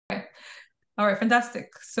All right,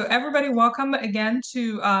 fantastic. So everybody, welcome again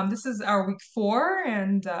to this is our week 4,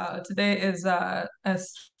 and today is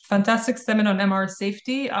fantastic seminar on MR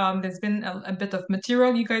safety. There's been a bit of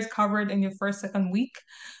material you guys covered in your first, second week.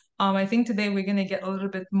 I think today we're going to get a little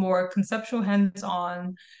bit more conceptual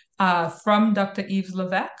hands-on from Dr. Ives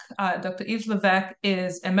Levesque. Dr. Ives Levesque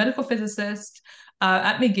is a medical physicist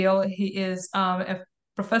at McGill. He is a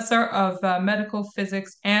professor of medical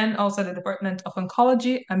physics and also the Department of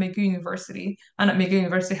Oncology at McGill University and at McGill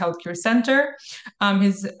University Healthcare Center.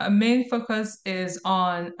 His main focus is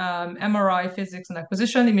on MRI physics and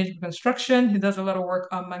acquisition, image reconstruction. He does a lot of work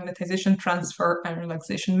on magnetization, transfer, and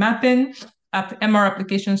relaxation mapping. MR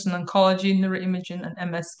applications in oncology, neuroimaging,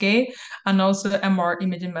 and MSK, and also MR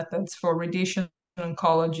imaging methods for radiation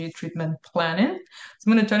oncology treatment planning.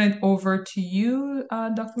 So I'm going to turn it over to you,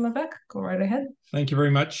 Dr. Levesque. Go right ahead. Thank you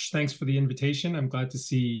very much. Thanks for the invitation. I'm glad to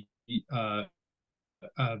see a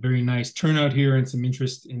very nice turnout here and some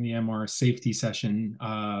interest in the MR safety session.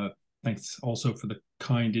 Thanks also for the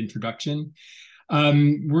kind introduction.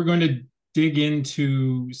 We're going to dig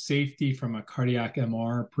into safety from a cardiac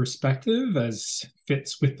MR perspective as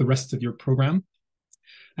fits with the rest of your program.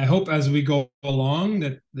 I hope as we go along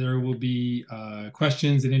that there will be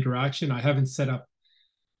questions and interaction. I haven't set up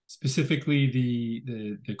specifically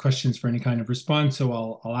the questions for any kind of response, so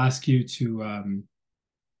I'll ask you to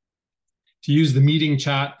use the meeting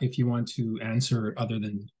chat if you want to answer other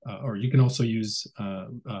than, or you can also use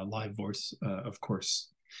live voice, of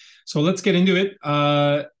course. So let's get into it.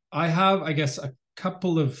 I have, I guess, a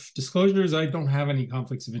couple of disclosures. I don't have any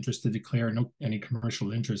conflicts of interest to declare, any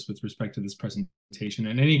commercial interest with respect to this presentation,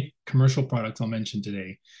 and any commercial products I'll mention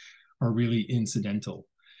today are really incidental.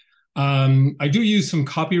 I do use some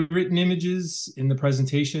copywritten images in the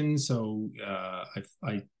presentation, so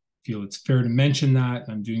I feel it's fair to mention that.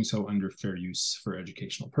 I'm doing so under fair use for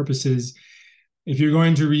educational purposes. If you're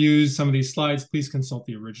going to reuse some of these slides, please consult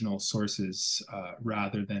the original sources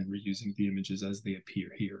rather than reusing the images as they appear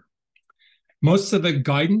here. Most of the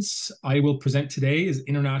guidance I will present today is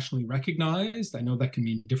internationally recognized. I know that can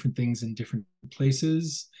mean different things in different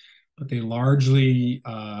places, but they largely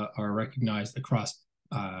are recognized across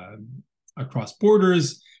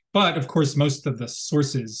borders. But of course, most of the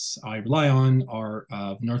sources I rely on are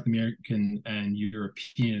of North American and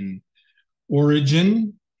European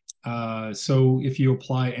origin. So if you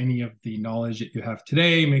apply any of the knowledge that you have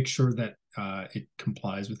today, make sure that it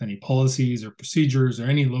complies with any policies or procedures or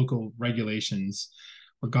any local regulations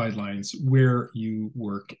or guidelines where you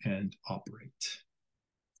work and operate.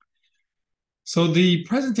 So the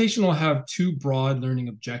presentation will have 2 broad learning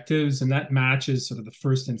objectives, and that matches sort of the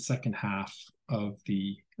first and second half of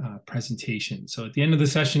the presentation. So at the end of the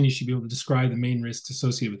session, you should be able to describe the main risks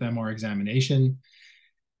associated with MR examination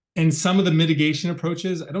and some of the mitigation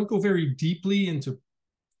approaches. I don't go very deeply into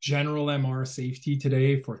general MR safety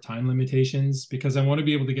today for time limitations, because I want to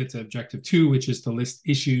be able to get to objective 2, which is to list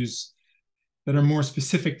issues that are more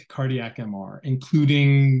specific to cardiac MR,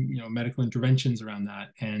 including medical interventions around that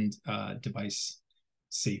and device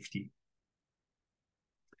safety.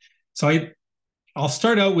 So I'll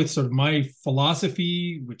start out with sort of my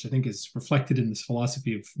philosophy, which I think is reflected in this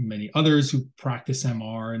philosophy of many others who practice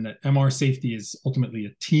MR, and that MR safety is ultimately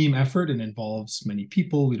a team effort and involves many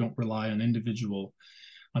people. We don't rely on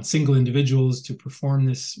single individuals to perform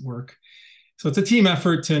this work. So it's a team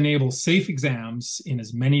effort to enable safe exams in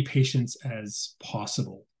as many patients as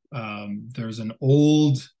possible. There's an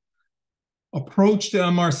old approach to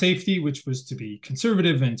MR safety, which was to be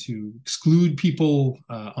conservative and to exclude people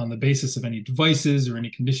on the basis of any devices or any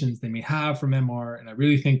conditions they may have from MR. And I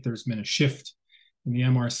really think there's been a shift in the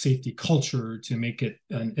MR safety culture to make it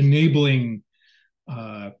an enabling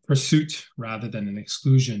pursuit rather than an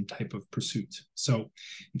exclusion type of pursuit. So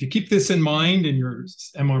if you keep this in mind in your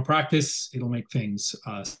MR practice, it'll make things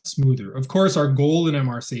smoother. Of course, our goal in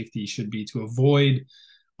MR safety should be to avoid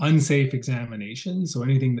unsafe examination. So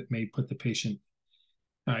anything that may put the patient,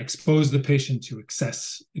 expose the patient to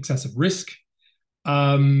excessive risk.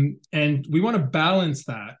 And we want to balance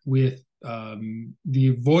that with the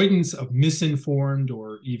avoidance of misinformed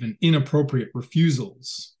or even inappropriate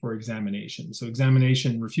refusals for examination. So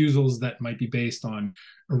examination refusals that might be based on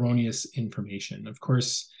erroneous information. Of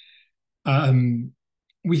course,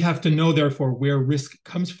 we have to know, therefore, where risk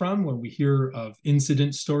comes from when we hear of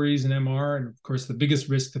incident stories in MR. And of course, the biggest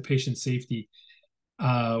risk to patient safety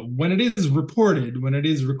when it is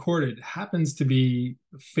recorded, happens to be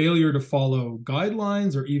failure to follow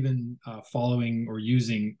guidelines or even following or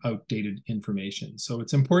using outdated information. So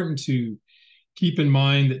it's important to keep in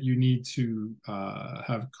mind that you need to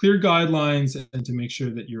have clear guidelines and to make sure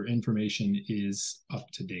that your information is up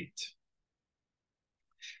to date.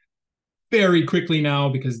 Very quickly now,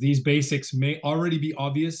 because these basics may already be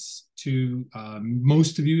obvious to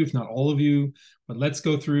most of you, if not all of you, but let's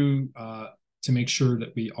go through to make sure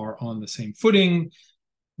that we are on the same footing.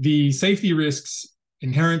 The safety risks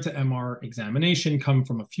inherent to MR examination come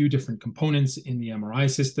from a few different components in the MRI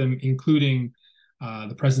system, including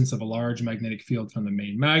the presence of a large magnetic field from the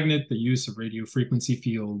main magnet, the use of radio frequency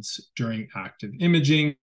fields during active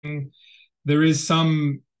imaging. There is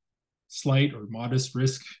some slight or modest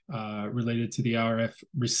risk related to the RF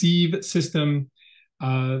receive system.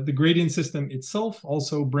 The gradient system itself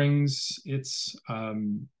also brings its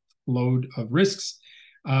load of risks.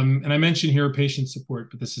 And I mentioned here patient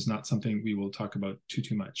support, but this is not something we will talk about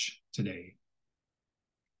too much today.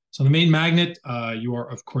 So the main magnet, you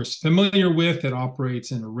are, of course, familiar with. It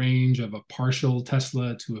operates in a range of a partial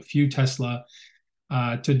Tesla to a few Tesla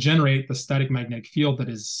to generate the static magnetic field that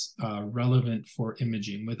is relevant for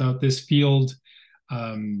imaging. Without this field,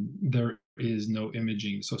 there is no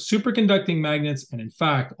imaging. So superconducting magnets, and in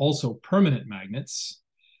fact, also permanent magnets,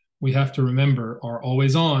 we have to remember are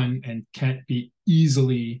always on and can't be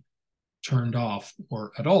easily turned off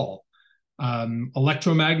or at all.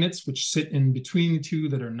 Electromagnets, which sit in between the two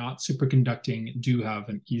that are not superconducting, do have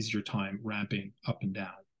an easier time ramping up and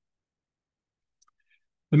down.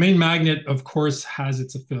 The main magnet, of course, has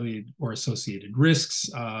its affiliated or associated risks.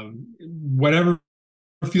 Whatever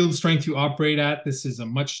field strength you operate at, this is a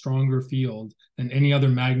much stronger field than any other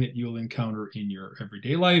magnet you'll encounter in your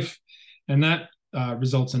everyday life. And that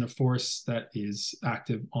results in a force that is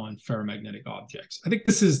active on ferromagnetic objects. I think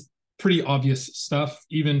this is pretty obvious stuff,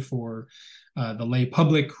 even for the lay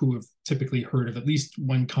public who have typically heard of at least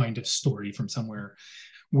one kind of story from somewhere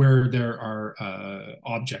where there are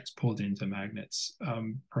objects pulled into magnets.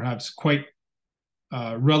 Perhaps quite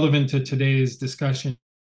relevant to today's discussion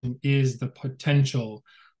is the potential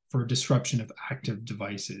for disruption of active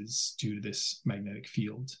devices due to this magnetic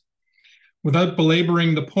field. Without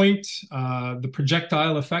belaboring the point, the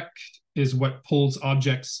projectile effect is what pulls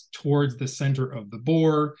objects towards the center of the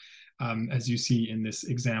bore, as you see in this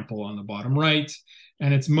example on the bottom right.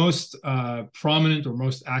 And it's most prominent or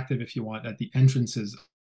most active, if you want, at the entrances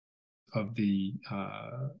of the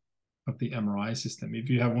MRI system. If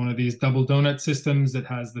you have one of these double donut systems that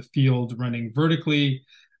has the field running vertically,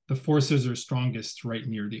 the forces are strongest right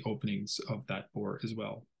near the openings of that bore as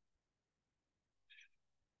well.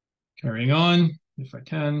 Carrying on, if I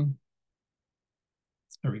can.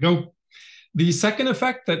 There we go. The second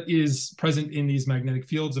effect that is present in these magnetic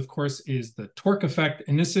fields, of course, is the torque effect.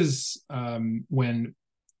 And this is when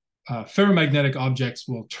ferromagnetic objects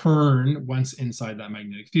will turn once inside that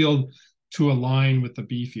magnetic field to align with the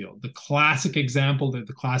B field. The classic example, the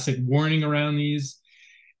classic warning around these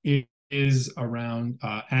is around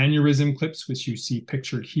aneurysm clips, which you see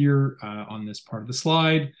pictured here on this part of the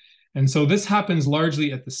slide. And so this happens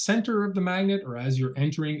largely at the center of the magnet, or as you're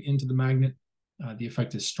entering into the magnet. The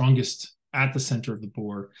effect is strongest at the center of the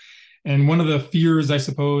bore. And one of the fears, I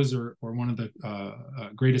suppose, or one of the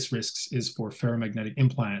greatest risks is for ferromagnetic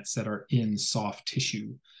implants that are in soft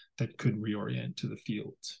tissue that could reorient to the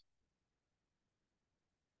field.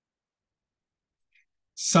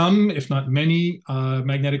 Some, if not many,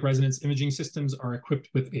 magnetic resonance imaging systems are equipped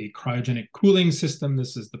with a cryogenic cooling system.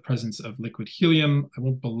 This is the presence of liquid helium. I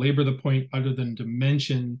won't belabor the point other than to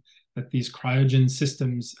mention that these cryogen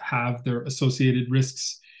systems have their associated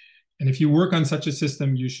risks. And if you work on such a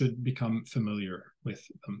system, you should become familiar with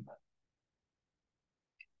them.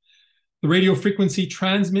 The radio frequency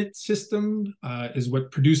transmit system is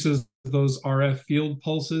what produces those RF field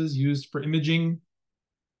pulses used for imaging.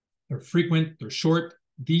 They're frequent, they're short.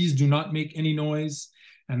 These do not make any noise,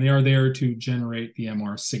 and they are there to generate the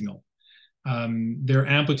MR signal. Their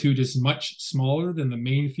amplitude is much smaller than the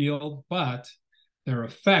main field, but their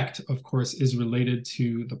effect, of course, is related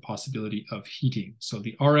to the possibility of heating. So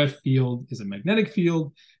the RF field is a magnetic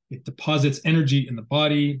field. It deposits energy in the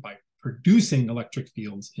body by producing electric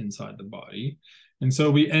fields inside the body. And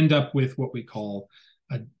so we end up with what we call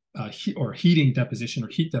heating deposition or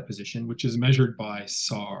heat deposition, which is measured by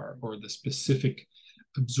SAR, or the specific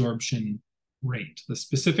absorption rate. The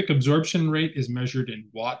specific absorption rate is measured in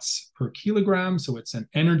watts per kilogram. So it's an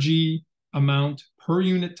energy amount per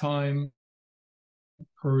unit time,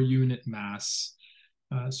 per unit mass,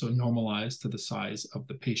 so normalized to the size of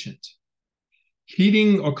the patient.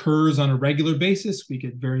 Heating occurs on a regular basis. We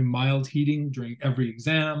get very mild heating during every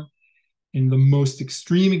exam. In the most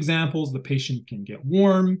extreme examples, the patient can get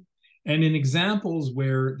warm. And in examples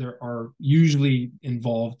where there are usually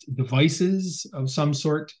involved devices of some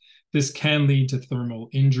sort, this can lead to thermal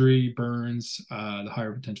injury, burns. The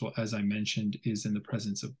higher potential, as I mentioned, is in the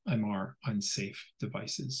presence of MR unsafe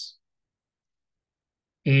devices.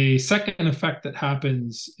 A second effect that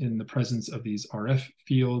happens in the presence of these RF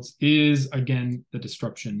fields is, again, the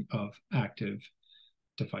disruption of active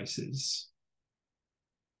devices.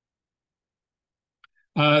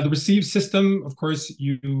 The receive system, of course,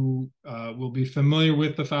 you will be familiar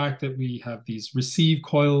with the fact that we have these receive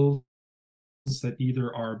coils that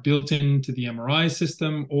either are built into the MRI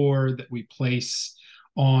system or that we place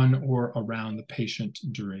on or around the patient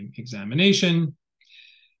during examination.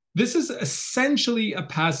 This is essentially a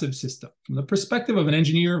passive system. From the perspective of an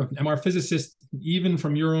engineer, of an MR physicist, even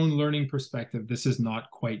from your own learning perspective, this is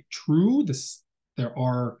not quite true. There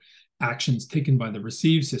are actions taken by the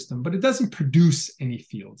receive system, but it doesn't produce any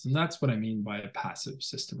fields. And that's what I mean by a passive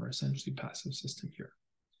system, or essentially passive system here.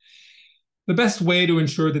 The best way to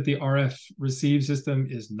ensure that the RF receive system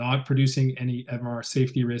is not producing any MR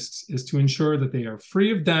safety risks is to ensure that they are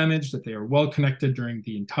free of damage, that they are well connected during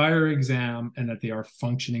the entire exam, and that they are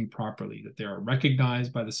functioning properly, that they are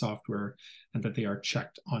recognized by the software, and that they are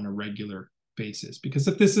checked on a regular basis. Because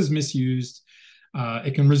if this is misused,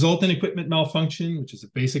 it can result in equipment malfunction, which is a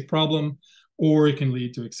basic problem, or it can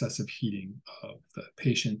lead to excessive heating of the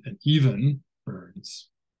patient and even burns.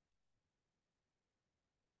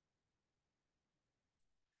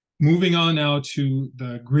 Moving on now to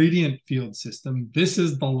the gradient field system. This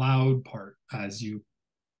is the loud part, as you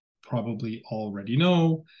probably already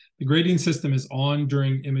know. The gradient system is on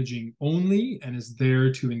during imaging only and is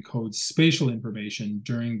there to encode spatial information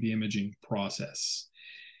during the imaging process.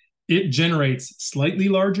 It generates slightly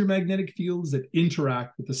larger magnetic fields that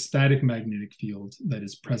interact with the static magnetic field that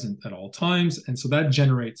is present at all times. And so that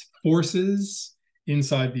generates forces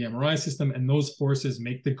inside the MRI system, and those forces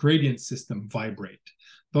make the gradient system vibrate.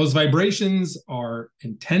 Those vibrations are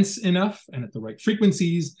intense enough and at the right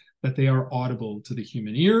frequencies that they are audible to the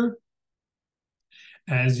human ear,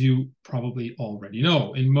 as you probably already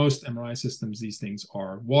know. In most MRI systems, these things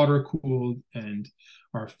are water-cooled and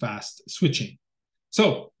are fast switching.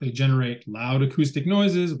 So they generate loud acoustic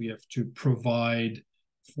noises. We have to provide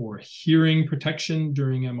for hearing protection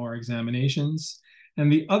during MR examinations. And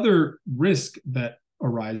the other risk that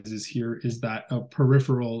arises here is that of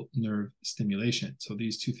peripheral nerve stimulation. So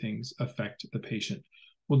these two things affect the patient.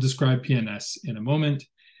 We'll describe PNS in a moment.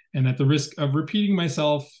 And at the risk of repeating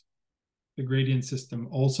myself, the gradient system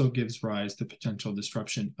also gives rise to potential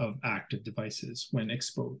disruption of active devices when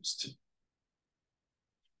exposed.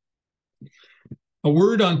 A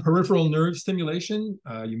word on peripheral nerve stimulation.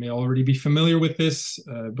 You may already be familiar with this,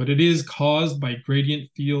 but it is caused by gradient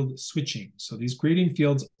field switching. So these gradient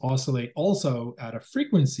fields oscillate also at a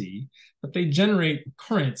frequency that they generate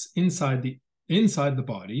currents inside the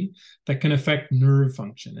body that can affect nerve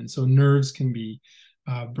function. And so nerves can be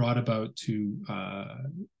brought about to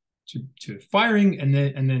firing, and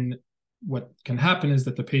then what can happen is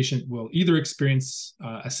that the patient will either experience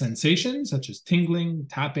a sensation such as tingling,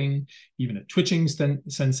 tapping, even a twitching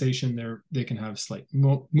sensation. They can have slight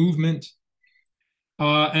movement.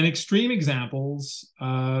 And extreme examples,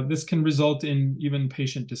 this can result in even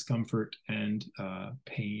patient discomfort and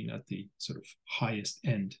pain at the sort of highest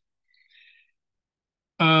end.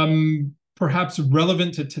 Perhaps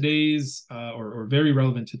relevant to today's, or very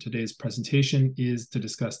relevant to today's presentation, is to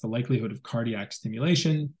discuss the likelihood of cardiac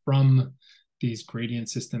stimulation from these gradient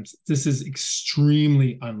systems. This is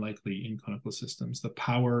extremely unlikely in clinical systems. The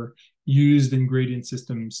power used in gradient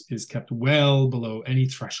systems is kept well below any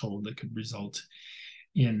threshold that could result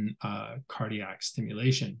in cardiac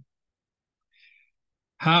stimulation.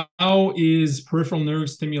 How is peripheral nerve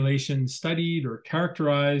stimulation studied or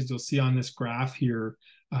characterized? You'll see on this graph here,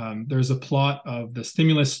 there's a plot of the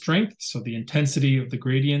stimulus strength, so the intensity of the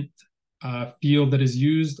gradient field that is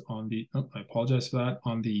used on the, I apologize for that,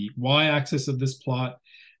 on the y-axis of this plot,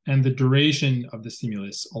 and the duration of the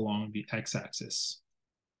stimulus along the x-axis.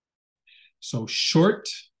 So short,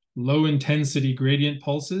 low-intensity gradient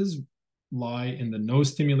pulses lie in the no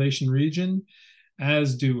stimulation region,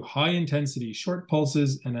 as do high-intensity short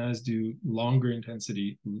pulses, and as do lower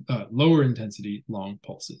intensity long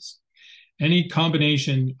pulses. Any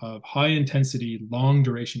combination of high-intensity,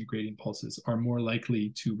 long-duration gradient pulses are more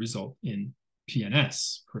likely to result in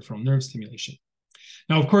PNS, peripheral nerve stimulation.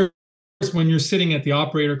 Now, of course, when you're sitting at the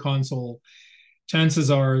operator console, chances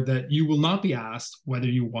are that you will not be asked whether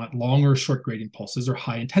you want long or short gradient pulses or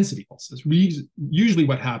high-intensity pulses. Usually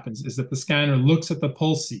what happens is that the scanner looks at the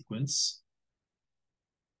pulse sequence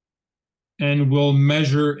and will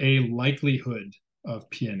measure a likelihood of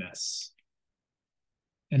PNS.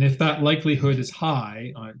 And if that likelihood is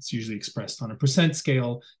high, it's usually expressed on a percent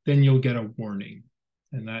scale, then you'll get a warning.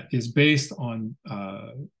 And that is based on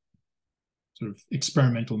sort of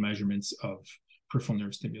experimental measurements of peripheral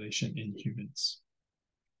nerve stimulation in humans.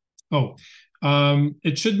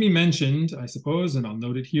 It should be mentioned, I suppose, and I'll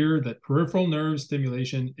note it here, that peripheral nerve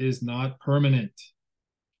stimulation is not permanent.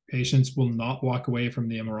 Patients will not walk away from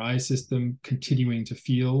the MRI system continuing to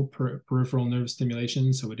feel peripheral nerve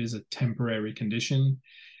stimulation, so it is a temporary condition,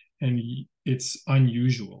 and it's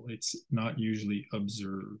unusual. It's not usually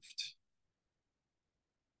observed.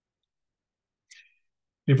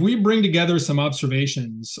 If we bring together some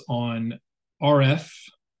observations on RF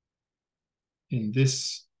in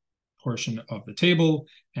this portion of the table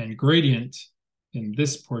and gradient in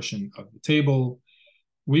this portion of the table,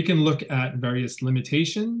 we can look at various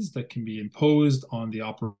limitations that can be imposed on the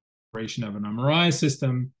operation of an MRI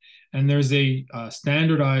system. And there's a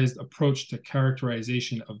standardized approach to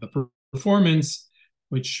characterization of the performance,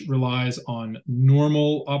 which relies on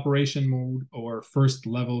normal operation mode or first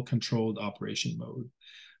level controlled operation mode.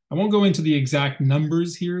 I won't go into the exact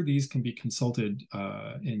numbers here. These can be consulted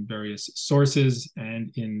in various sources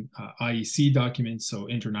and in IEC documents, so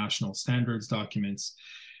international standards documents.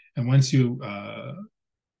 And once you'll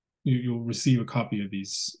receive a copy of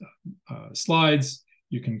these slides,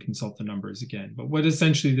 you can consult the numbers again. But what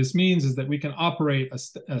essentially this means is that we can operate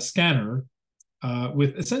a scanner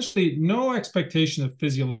with essentially no expectation of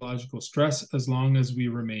physiological stress as long as we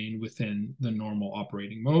remain within the normal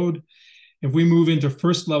operating mode. If we move into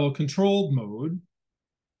first level controlled mode,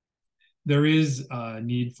 there is a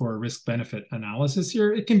need for a risk-benefit analysis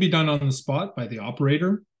here. It can be done on the spot by the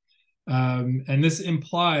operator. And this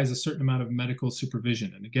implies a certain amount of medical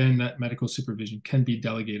supervision. And again, that medical supervision can be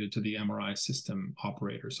delegated to the MRI system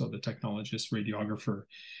operator. So the technologist, radiographer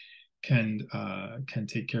can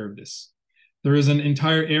take care of this. There is an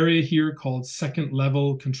entire area here called second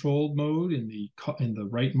level controlled mode in the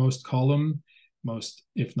rightmost column. Most,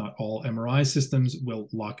 if not all, MRI systems will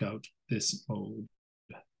lock out this mode.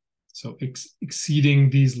 So exceeding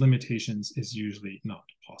these limitations is usually not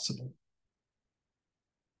possible.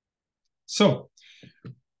 So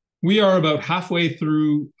we are about halfway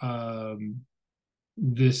through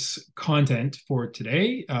this content for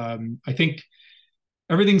today. I think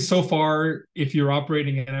everything so far, if you're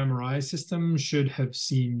operating an MRI system, should have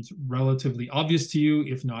seemed relatively obvious to you,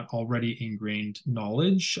 if not already ingrained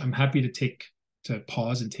knowledge. I'm happy to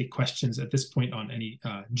pause and take questions at this point on any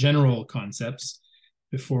general concepts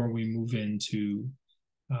before we move into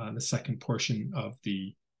the second portion of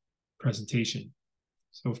the presentation.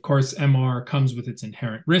 So of course, MR comes with its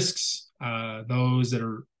inherent risks. Those that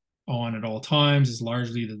are on at all times is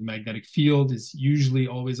largely that the magnetic field is usually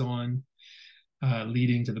always on,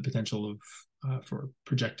 leading to the potential for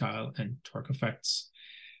projectile and torque effects.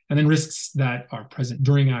 And then risks that are present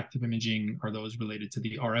during active imaging are those related to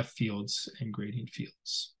the RF fields and gradient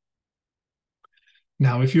fields.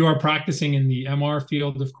 Now, if you are practicing in the MR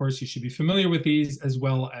field, of course, you should be familiar with these as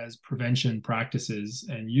well as prevention practices.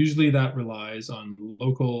 And usually that relies on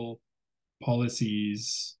local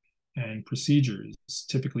policies and procedures,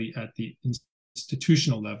 typically at the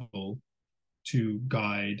institutional level, to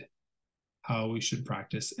guide how we should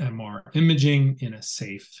practice MR imaging in a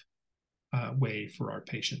safe way for our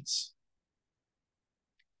patients.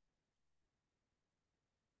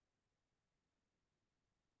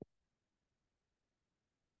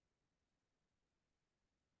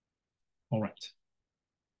 All right,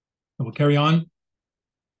 so we'll carry on.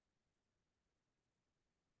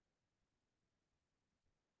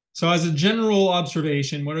 So as a general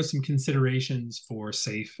observation, what are some considerations for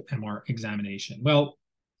safe MR examination? Well,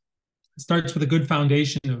 it starts with a good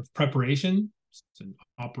foundation of preparation. It's an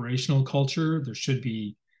operational culture. There should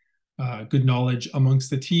be good knowledge amongst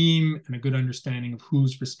the team and a good understanding of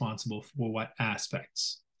who's responsible for what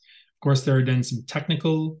aspects. Of course, there are then some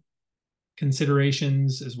technical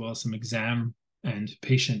considerations as well as some exam and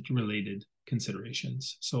patient-related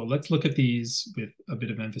considerations. So let's look at these with a bit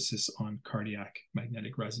of emphasis on cardiac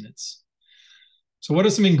magnetic resonance. So what are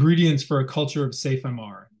some ingredients for a culture of safe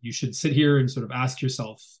MR? You should sit here and sort of ask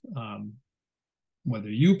yourself whether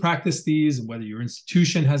you practice these and whether your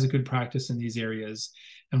institution has a good practice in these areas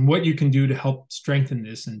and what you can do to help strengthen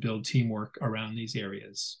this and build teamwork around these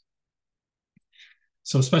areas.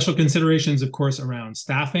 So special considerations, of course, around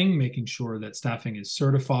staffing, making sure that staffing is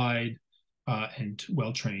certified and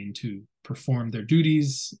well-trained to perform their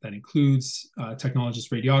duties. That includes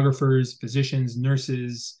technologists, radiographers, physicians,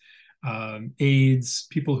 nurses, aides,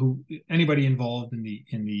 anybody involved in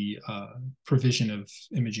the provision of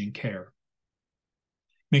imaging care.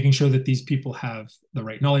 making sure that these people have the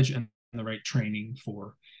right knowledge and the right training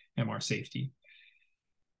for MR safety.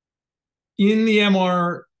 In the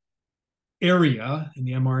MR area, in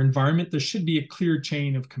the MR environment, there should be a clear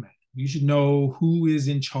chain of command. You should know who is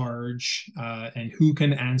in charge and who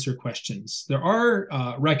can answer questions. There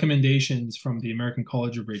are recommendations from the American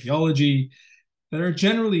College of Radiology that are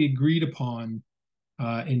generally agreed upon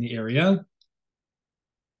in the area.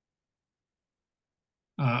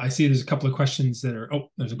 I see there's a couple of questions that are,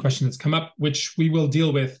 there's a question that's come up, which we will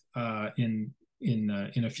deal with in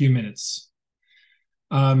a few minutes.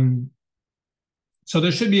 So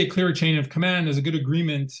there should be a clear chain of command. There's a good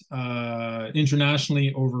agreement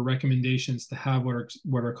internationally over recommendations to have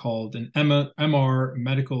what are called an MR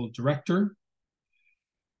medical director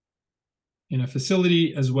in a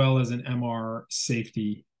facility, as well as an MR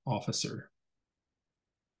safety officer.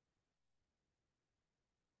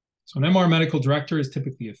 So an MR medical director is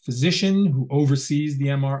typically a physician who oversees the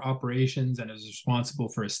MR operations and is responsible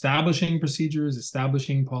for establishing procedures,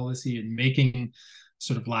 establishing policy, and making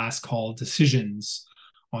sort of last call decisions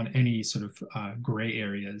on any sort of gray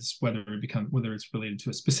areas, whether it's related to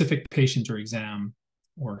a specific patient or exam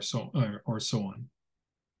or so on.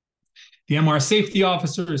 The MR safety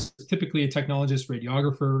officer is typically a technologist,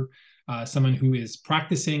 radiographer, someone who is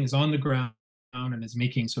practicing, is on the ground, and is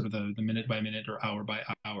making sort of the minute by minute or hour by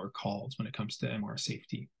hour calls when it comes to MR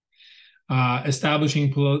safety.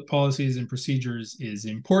 Establishing policies and procedures is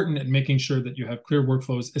important, and making sure that you have clear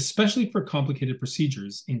workflows, especially for complicated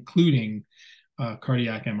procedures, including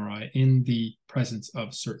cardiac MRI, in the presence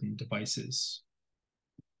of certain devices.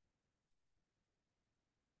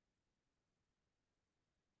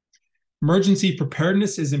 Emergency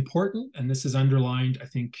preparedness is important, and this is underlined, I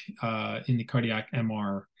think, in the cardiac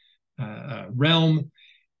MR realm.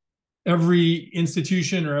 Every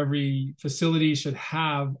institution or every facility should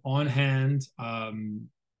have on hand and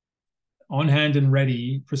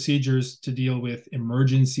ready procedures to deal with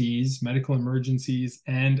emergencies, medical emergencies,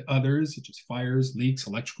 and others, such as fires, leaks,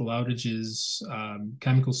 electrical outages,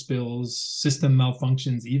 chemical spills, system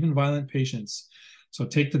malfunctions, even violent patients. So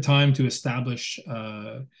take the time to establish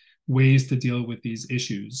ways to deal with these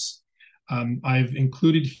issues. I've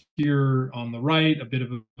included here on the right a bit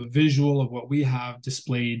of a visual of what we have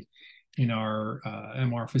displayed in our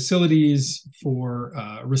MR facilities for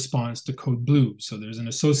response to Code Blue. So there's an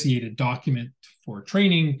associated document for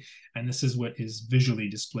training, and this is what is visually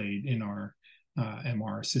displayed in our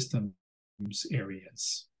MR systems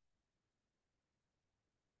areas.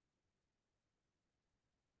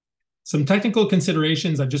 Some technical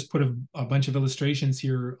considerations. I've just put a bunch of illustrations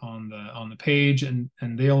here on the page, and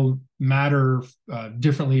they'll matter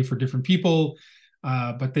differently for different people,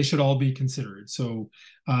 but they should all be considered. So,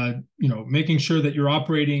 making sure that you're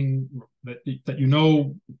operating, that you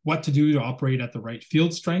know what to do to operate at the right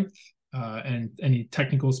field strength, and any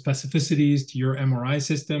technical specificities to your MRI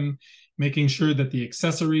system, making sure that the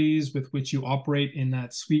accessories with which you operate in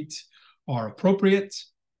that suite are appropriate.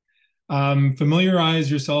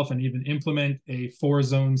 Familiarize yourself and even implement a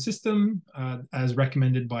 4-zone system as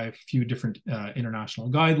recommended by a few different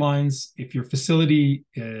international guidelines. If your facility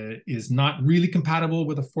is not really compatible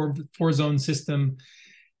with a 4-zone system,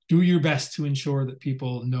 do your best to ensure that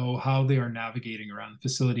people know how they are navigating around the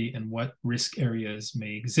facility and what risk areas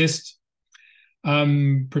may exist.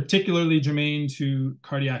 Particularly germane to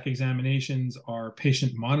cardiac examinations are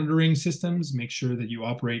patient monitoring systems. Make sure that you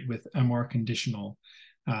operate with MR conditional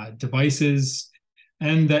devices,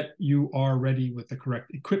 and that you are ready with the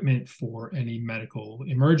correct equipment for any medical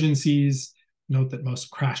emergencies. Note that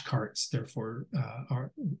most crash carts, therefore,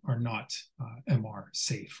 are not MR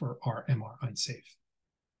safe or are MR unsafe.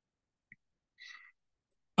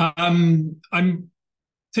 I'm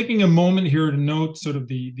taking a moment here to note sort of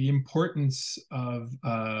the importance of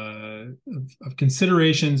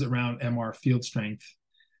considerations around MR field strength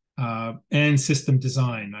and system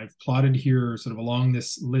design. I've plotted here sort of along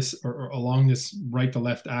this list or along this right to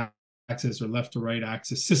left axis or left to right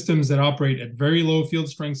axis systems that operate at very low field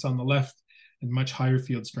strengths on the left and much higher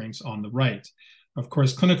field strengths on the right. Of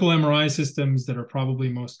course, clinical MRI systems that are probably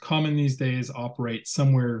most common these days operate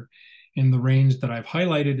somewhere in the range that I've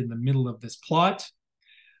highlighted in the middle of this plot.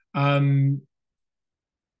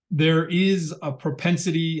 There is a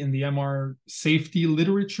propensity in the MR safety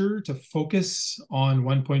literature to focus on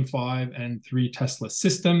 1.5 and 3 Tesla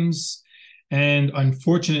systems. And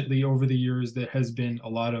unfortunately, over the years, there has been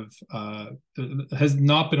has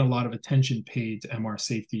not been a lot of attention paid to MR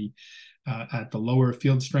safety at the lower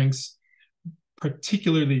field strengths,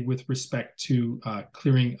 particularly with respect to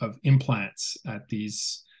clearing of implants at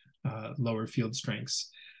these lower field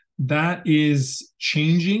strengths. That is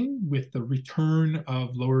changing with the return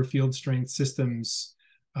of lower field strength systems,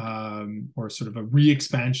 or sort of a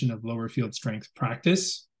re-expansion of lower field strength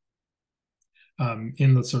practice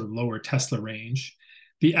in the sort of lower Tesla range.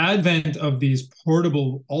 The advent of these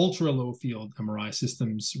portable ultra low field MRI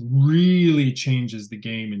systems really changes the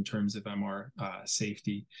game in terms of MR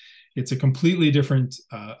safety. It's a completely different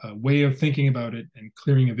way of thinking about it, and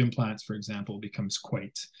clearing of implants, for example, becomes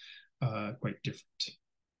quite different.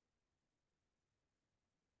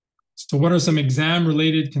 So what are some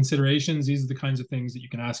exam-related considerations? These are the kinds of things that you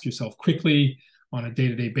can ask yourself quickly on a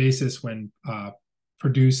day-to-day basis when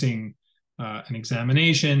producing an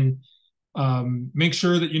examination. Make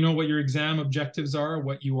sure that you know what your exam objectives are,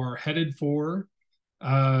 what you are headed for,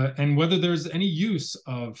 and whether there's any use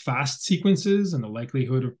of fast sequences and the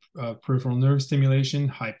likelihood of peripheral nerve stimulation,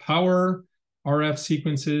 high power RF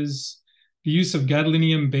sequences, the use of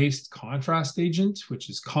gadolinium-based contrast agent, which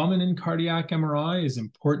is common in cardiac MRI, is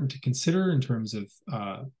important to consider in terms of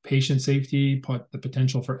patient safety, the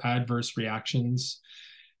potential for adverse reactions.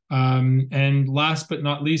 And last but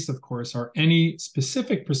not least, of course, are any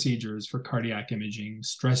specific procedures for cardiac imaging,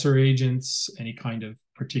 stressor agents, any kind of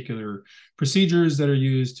particular procedures that are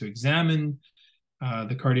used to examine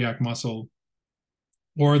the cardiac muscle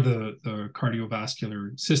or the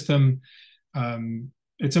cardiovascular system.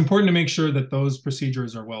 It's important to make sure that those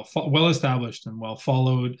procedures are well established and well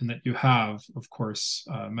followed, and that you have, of course,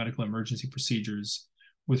 medical emergency procedures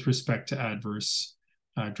with respect to adverse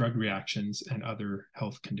drug reactions and other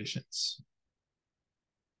health conditions.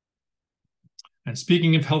 And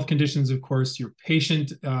speaking of health conditions, of course, your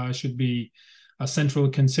patient should be a central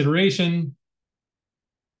consideration.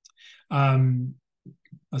 A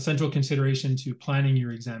central consideration to planning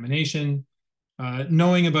your examination.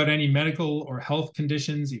 Knowing about any medical or health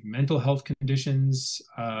conditions, even mental health conditions,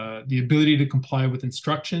 the ability to comply with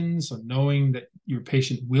instructions, so knowing that your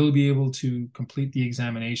patient will be able to complete the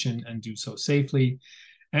examination and do so safely.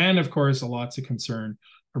 And of course, lots of concern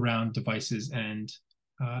around devices and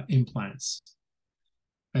implants.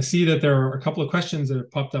 I see that there are a couple of questions that have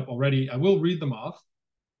popped up already. I will read them off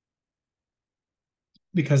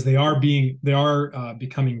because they are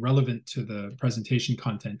becoming relevant to the presentation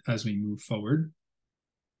content as we move forward.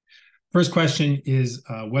 First question is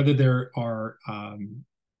whether there are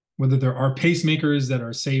pacemakers that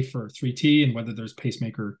are safe for 3T, and whether there's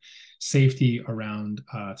pacemaker safety around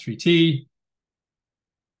 3T.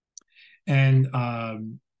 And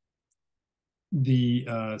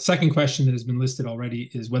the second question that has been listed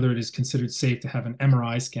already is whether it is considered safe to have an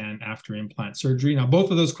MRI scan after implant surgery. Now,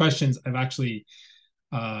 both of those questions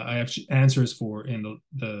I have answers for in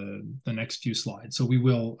the next few slides. So we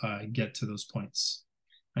will get to those points.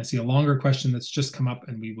 I see a longer question that's just come up,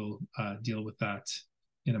 and we will deal with that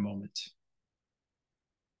in a moment.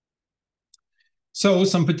 So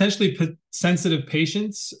some potentially sensitive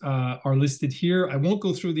patients are listed here. I won't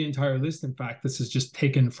go through the entire list. In fact, this is just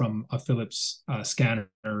taken from a Philips scanner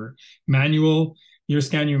manual. Your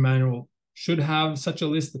scanner manual should have such a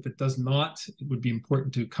list. If it does not, it would be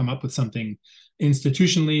important to come up with something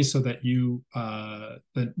institutionally so that you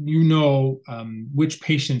know which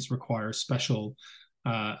patients require special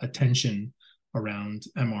attention around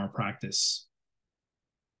MR practice.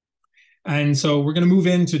 And so we're going to move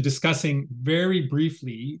into discussing very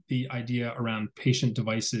briefly the idea around patient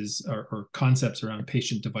devices, or concepts around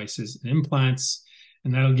patient devices and implants.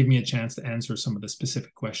 And that'll give me a chance to answer some of the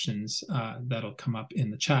specific questions that'll come up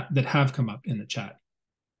in the chat, that have come up in the chat.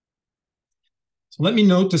 So let me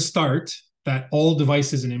note to start that all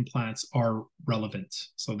devices and implants are relevant.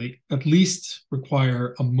 So they at least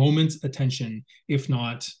require a moment's attention, if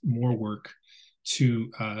not more work,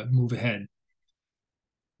 to move ahead.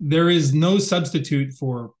 There is no substitute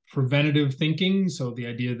for preventative thinking. So the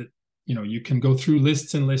idea that you can go through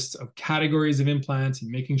lists and lists of categories of implants, and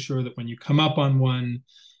making sure that when you come up on one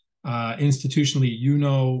institutionally, you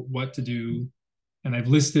know what to do. And I've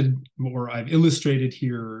listed, or I've illustrated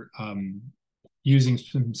here using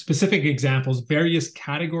some specific examples, various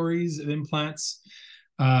categories of implants.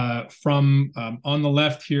 From on the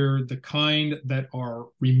left here, the kind that are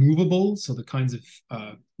removable, so the kinds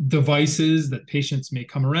of devices that patients may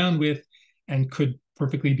come around with and could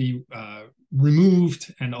perfectly be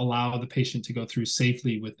removed and allow the patient to go through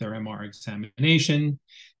safely with their MR examination.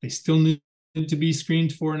 They still need to be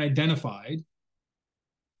screened for and identified.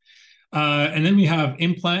 And then we have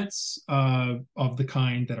implants of the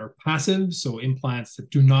kind that are passive, so implants that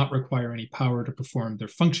do not require any power to perform their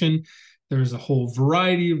function. There's a whole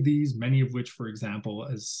variety of these, many of which, for example,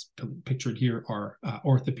 as pictured here, are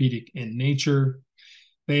orthopedic in nature.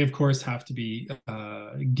 They, of course, have to be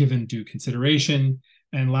given due consideration.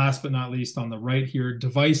 And last but not least, on the right here,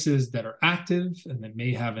 devices that are active and that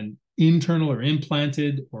may have an internal or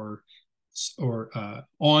implanted or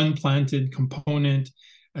on-planted component,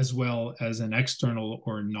 as well as an external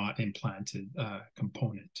or not implanted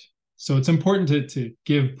component. So it's important to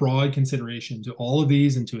give broad consideration to all of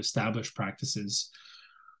these and to establish practices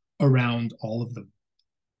around all of them.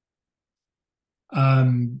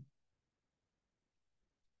 I'm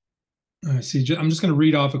just going to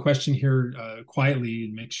read off a question here quietly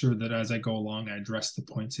and make sure that as I go along, I address the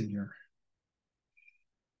points in here.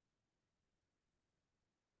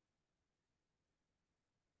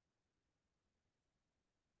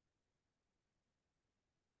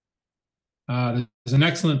 There's an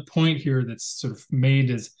excellent point here that's sort of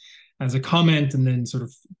made as a comment, and then sort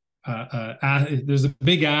of there's a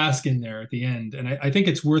big ask in there at the end, and I think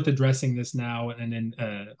it's worth addressing this now, and then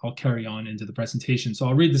I'll carry on into the presentation. So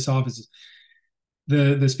I'll read this off. As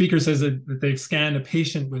the speaker says that they've scanned a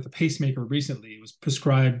patient with a pacemaker recently. It was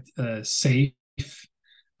prescribed safe,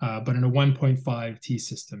 but in a 1.5 T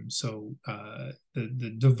system. So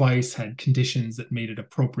the device had conditions that made it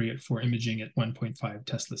appropriate for imaging at 1.5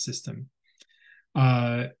 Tesla system.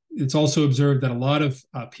 It's also observed that a lot of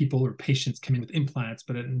people or patients come in with implants,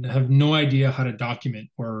 but have no idea how to document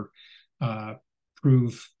or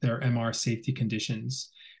prove their MR safety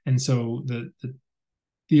conditions. And so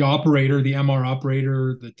the operator, the MR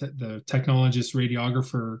operator, the technologist,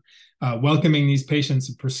 radiographer, welcoming these patients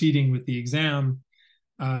and proceeding with the exam,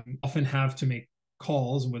 often have to make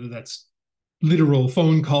calls, whether that's literal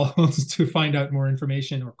phone calls to find out more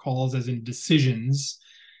information, or calls as in decisions,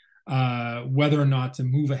 whether or not to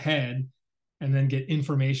move ahead and then get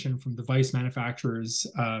information from device manufacturers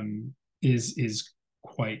is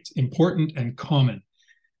quite important and common.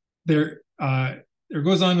 There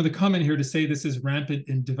goes on with a comment here to say this is rampant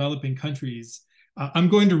in developing countries. I'm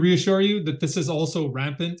going to reassure you that this is also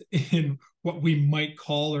rampant in what we might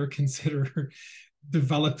call or consider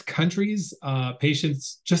developed countries.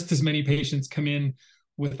 Just as many patients come in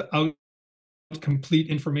without complete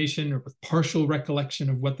information or with partial recollection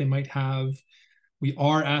of what they might have. We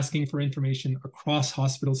are asking for information across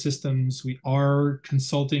hospital systems. We are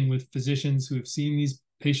consulting with physicians who have seen these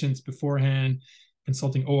patients beforehand,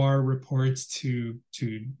 consulting OR reports to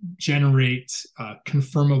generate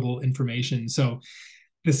confirmable information. So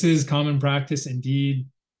this is common practice indeed.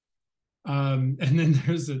 And then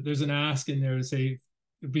there's an ask in there to say,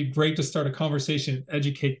 it'd be great to start a conversation,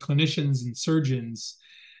 educate clinicians and surgeons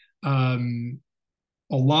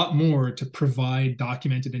a lot more to provide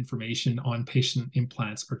documented information on patient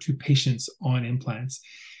implants or to patients on implants.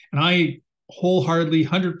 And I wholeheartedly,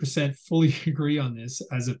 100% fully agree on this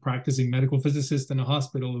as a practicing medical physicist in a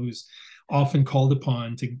hospital who's often called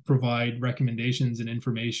upon to provide recommendations and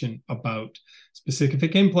information about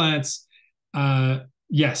specific implants.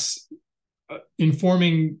 Yes,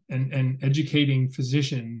 informing and educating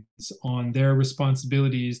physicians on their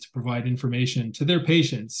responsibilities to provide information to their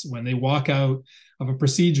patients when they walk out of a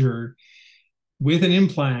procedure with an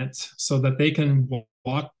implant, so that they can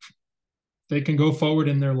go forward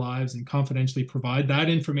in their lives and confidentially provide that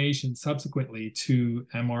information subsequently to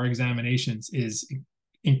MR examinations, is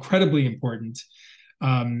incredibly important.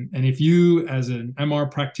 And if you, as an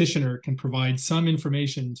MR practitioner, can provide some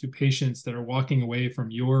information to patients that are walking away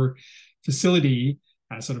from your facility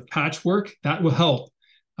as sort of patchwork, that will help.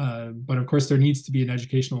 But of course, there needs to be an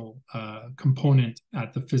educational component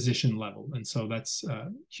at the physician level. And so that's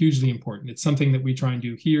hugely important. It's something that we try and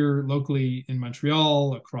do here locally in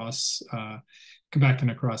Montreal, across Quebec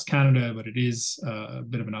and across Canada, but it is a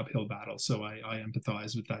bit of an uphill battle. So I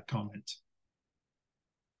empathize with that comment.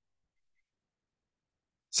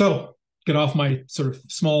 So get off my sort of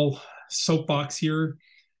small soapbox here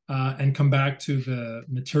and come back to the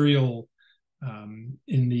material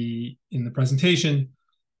in the presentation,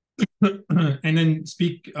 and then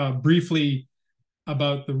speak briefly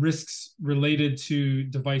about the risks related to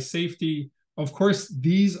device safety. Of course,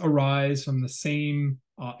 these arise from the same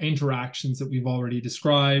interactions that we've already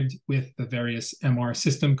described with the various MR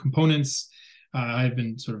system components. I've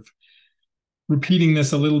been sort of repeating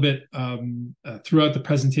this a little bit throughout the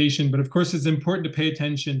presentation, but of course, it's important to pay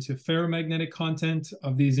attention to ferromagnetic content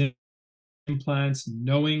of these implants,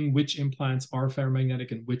 knowing which implants are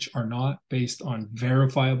ferromagnetic and which are not, based on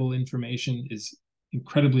verifiable information, is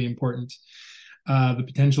incredibly important. The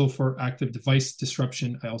potential for active device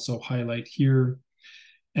disruption, I also highlight here.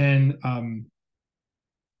 And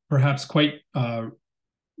perhaps quite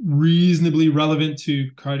reasonably relevant to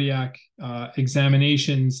cardiac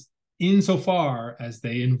examinations, insofar as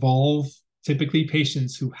they involve typically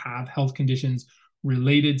patients who have health conditions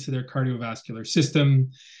related to their cardiovascular system.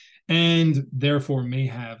 and therefore may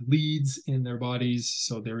have leads in their bodies.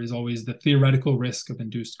 So there is always the theoretical risk of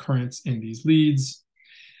induced currents in these leads.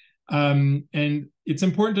 And it's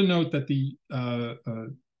important to note that the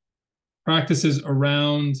practices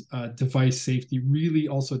around device safety really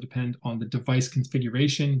also depend on the device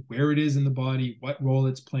configuration, where it is in the body, what role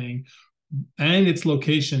it's playing, and its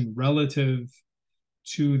location relative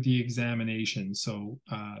to the examination. So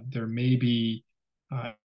there may be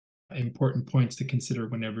important points to consider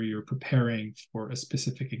whenever you're preparing for a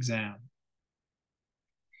specific exam.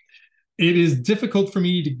 It is difficult for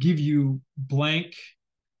me to give you blank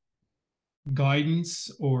guidance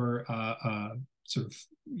or sort of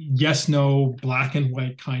yes, no, black and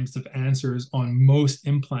white kinds of answers on most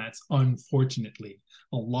implants, unfortunately.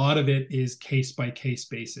 A lot of it is case-by-case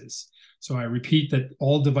basis. So I repeat that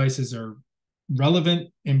all devices are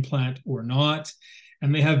relevant, implant or not,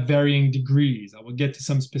 and they have varying degrees. I will get to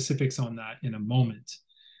some specifics on that in a moment.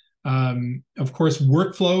 Of course,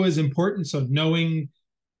 workflow is important. So knowing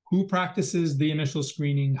who practices the initial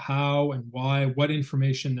screening, how and why, what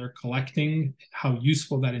information they're collecting, how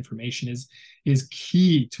useful that information is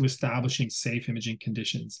key to establishing safe imaging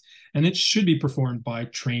conditions. And it should be performed by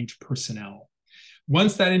trained personnel.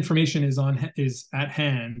 Once that information is at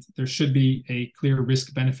hand, there should be a clear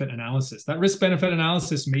risk-benefit analysis. That risk-benefit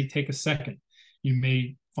analysis may take a second. You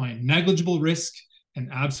may find negligible risk and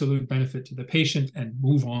absolute benefit to the patient and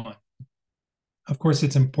move on. Of course,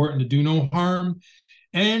 it's important to do no harm,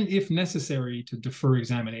 and if necessary, to defer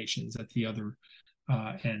examinations at the other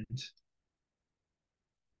end.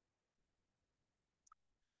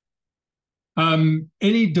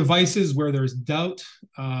 Any devices where there's doubt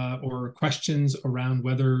or questions around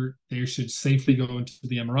whether they should safely go into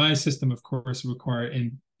the MRI system, of course, require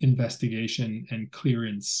investigation and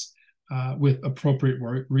clearance with appropriate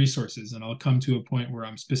resources. And I'll come to a point where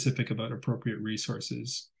I'm specific about appropriate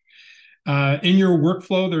resources. In your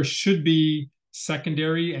workflow, there should be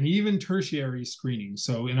secondary and even tertiary screening.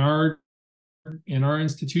 So in our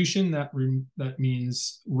institution, that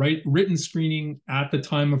means written screening at the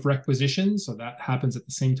time of requisition. So that happens at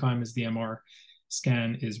the same time as the MR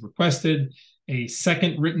scan is requested. A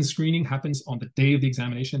second written screening happens on the day of the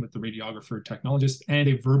examination with the radiographer technologist, and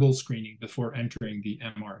a verbal screening before entering the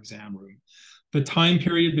MR exam room. The time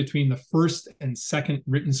period between the first and second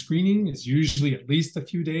written screening is usually at least a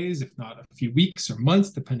few days, if not a few weeks or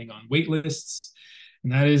months, depending on wait lists.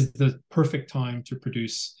 And that is the perfect time to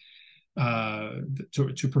produce,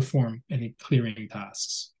 to perform any clearing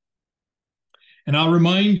tasks. And I'll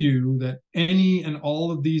remind you that any and all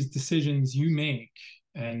of these decisions you make,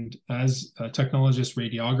 and as technologist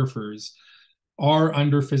radiographers, are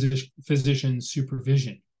under physician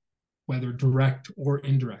supervision, whether direct or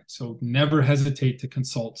indirect. So never hesitate to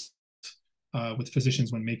consult with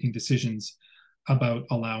physicians when making decisions about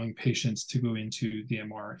allowing patients to go into the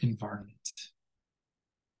MR environment.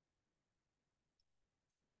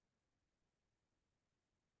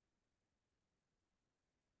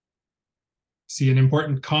 See an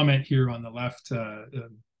important comment here on the left,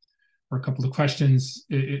 or a couple of questions,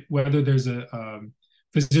 whether there's a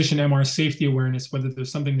physician MR safety awareness, whether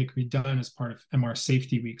there's something that could be done as part of MR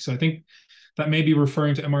Safety Week. So I think that may be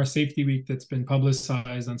referring to MR Safety Week that's been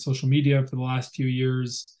publicized on social media for the last few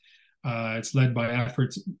years. It's led by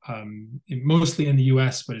efforts mostly in the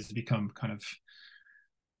US, but it's become kind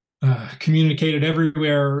of communicated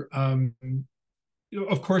everywhere.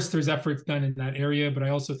 Of course, there's efforts done in that area, but I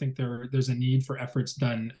also think there's a need for efforts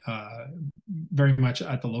done very much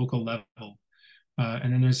at the local level.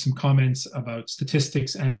 And then there's some comments about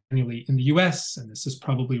statistics annually in the US, and this is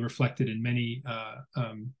probably reflected in many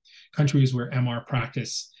countries where MR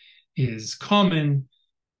practice is common,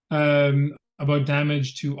 about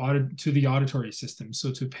damage to the auditory system,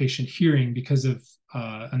 so to patient hearing, because of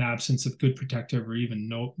an absence of good protective or even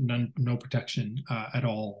no protection at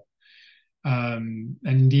all. And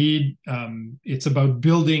indeed, it's about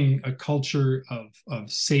building a culture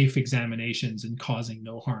of safe examinations and causing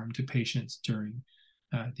no harm to patients during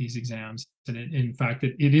these exams. And in fact,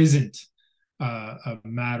 it isn't a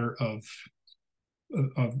matter of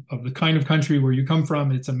the kind of country where you come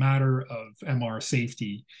from. It's a matter of MR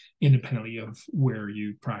safety, independently of where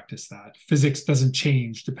you practice that. Physics doesn't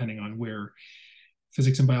change depending on where,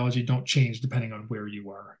 physics and biology don't change depending on where you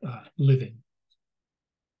are living.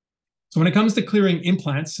 So when it comes to clearing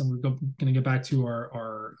implants, and we're going to get back to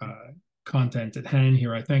our content at hand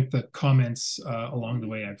here, I think the comments along the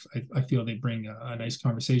way, I feel they bring a nice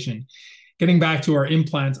conversation. Getting back to our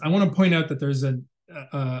implants, I want to point out that there's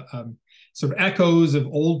sort of echoes of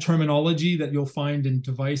old terminology that you'll find in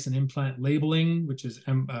device and implant labeling, which is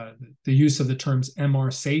the use of the terms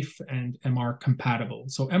MR safe and MR compatible.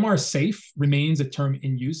 So MR safe remains a term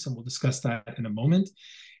in use, and we'll discuss that in a moment.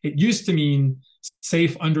 It used to mean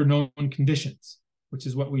safe under known conditions, which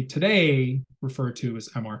is what we today refer to as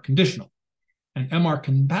MR conditional. And MR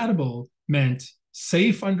compatible meant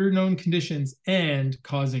safe under known conditions and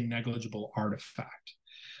causing negligible artifact.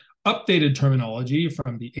 Updated terminology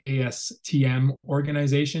from the ASTM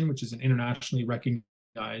organization, which is an internationally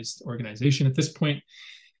recognized organization at this point,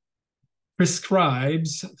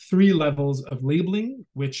 prescribes 3 levels of labeling,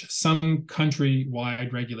 which some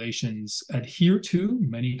country-wide regulations adhere to.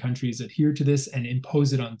 Many countries adhere to this and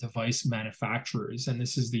impose it on device manufacturers. And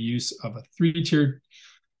this is the use of a 3-tiered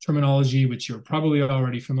terminology, which you're probably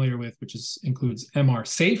already familiar with, which includes MR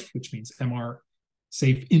safe, which means MR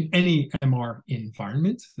safe in any MR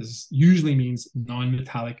environment. This usually means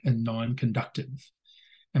non-metallic and non-conductive.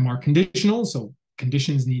 MR conditional, so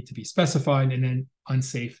conditions need to be specified, and then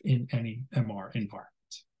unsafe in any MR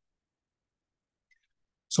environment.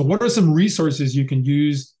 So what are some resources you can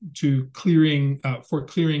use to for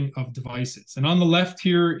clearing of devices? And on the left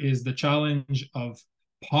here is the challenge of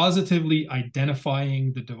positively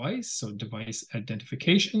identifying the device, so device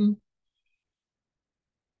identification.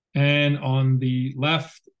 And on the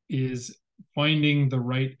left is finding the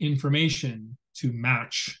right information to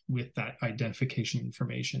match with that identification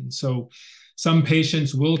information. So some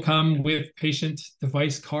patients will come with patient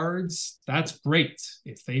device cards. That's great.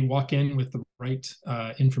 If they walk in with the right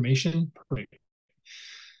information, great.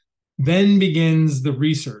 Then begins the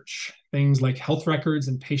research. Things like health records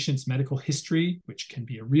and patients' medical history, which can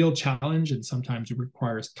be a real challenge, and sometimes it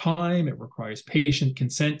requires time, it requires patient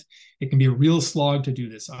consent. It can be a real slog to do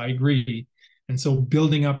this, I agree. And so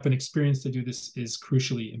building up an experience to do this is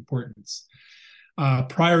crucially important.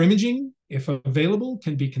 Prior imaging, if available,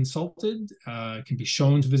 can be consulted, can be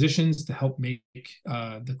shown to physicians to help make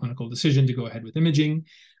the clinical decision to go ahead with imaging.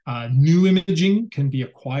 New imaging can be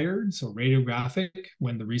acquired, so radiographic,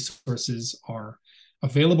 when the resources are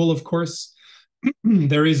available, of course.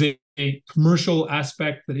 There is a commercial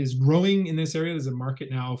aspect that is growing in this area. There's a market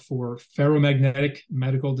now for ferromagnetic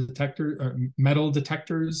metal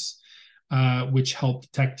detectors, which help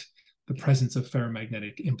detect the presence of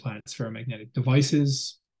ferromagnetic implants, ferromagnetic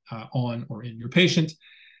devices on or in your patient.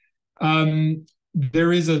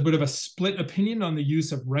 There is a bit of a split opinion on the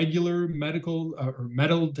use of regular medical or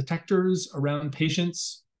metal detectors around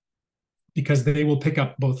patients, because they will pick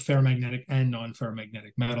up both ferromagnetic and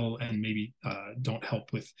non-ferromagnetic metal and maybe don't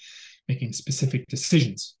help with making specific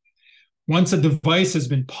decisions. Once a device has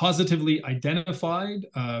been positively identified,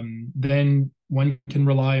 then one can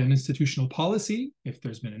rely on institutional policy. If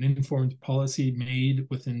there's been an informed policy made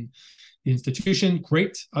within the institution,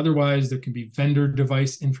 great. Otherwise, there can be vendor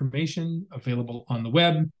device information available on the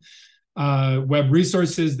web. Web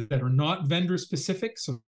resources that are not vendor specific.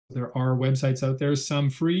 So there are websites out there, some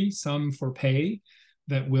free, some for pay,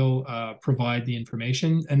 that will provide the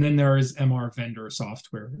information. And then there is MR vendor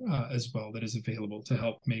software as well that is available to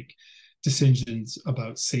help make decisions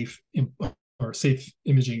about safe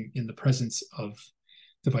imaging in the presence of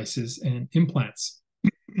devices and implants.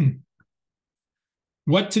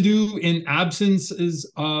 What to do in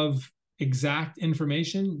absences of exact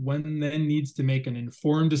information? One then needs to make an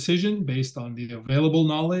informed decision based on the available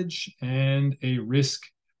knowledge and a risk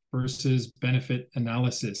versus benefit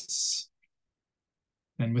analysis.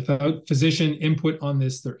 And without physician input on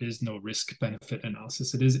this, there is no risk-benefit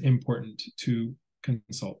analysis. It is important to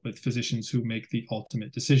consult with physicians who make the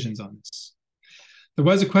ultimate decisions on this. There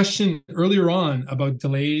was a question earlier on about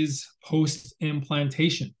delays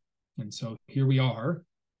post-implantation. And so here we are.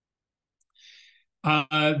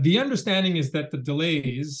 The understanding is that the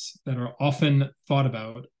delays that are often thought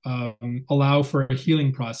about allow for a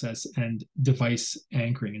healing process and device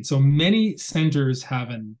anchoring. And so many centers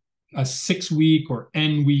have a 6-week or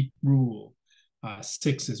N-week rule.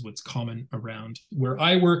 6 is what's common around where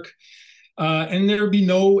I work. And there will be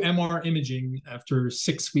no MR imaging after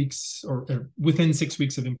 6 weeks or within 6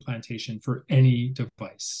 weeks of implantation for any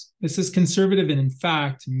device. This is conservative and in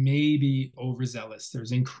fact may be overzealous.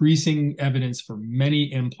 There's increasing evidence for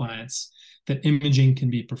many implants that imaging can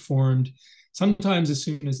be performed sometimes as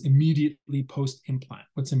soon as immediately post-implant.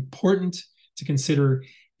 What's important to consider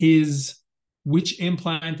is which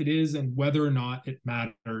implant it is and whether or not it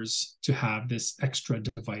matters to have this extra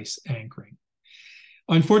device anchoring.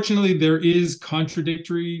 Unfortunately, there is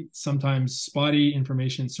contradictory, sometimes spotty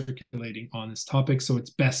information circulating on this topic, so it's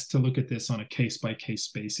best to look at this on a case-by-case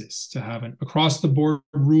basis. To have an across-the-board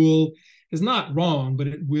rule is not wrong, but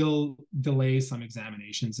it will delay some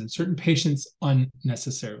examinations in certain patients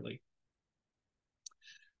unnecessarily.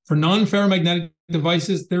 For non-ferromagnetic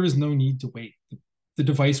devices, there is no need to wait. The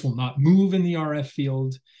device will not move in the RF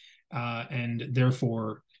field, and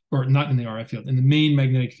therefore, or not in the RF field, in the main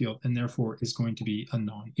magnetic field, and therefore is going to be a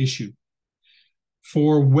non-issue.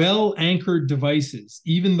 For well-anchored devices,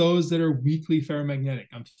 even those that are weakly ferromagnetic,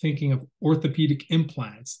 I'm thinking of orthopedic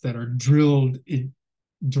implants that are drilled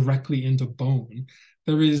directly into bone,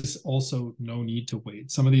 there is also no need to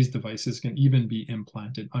wait. Some of these devices can even be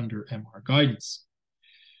implanted under MR guidance.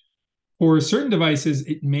 For certain devices,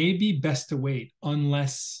 it may be best to wait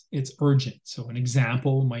unless it's urgent. So an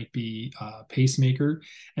example might be a pacemaker.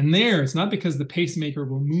 And there, it's not because the pacemaker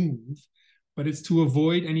will move, but it's to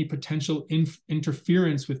avoid any potential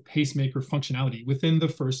interference with pacemaker functionality within the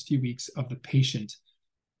first few weeks of the patient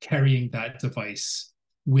carrying that device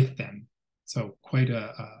with them. So quite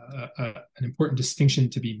an important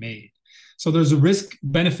distinction to be made. So there's a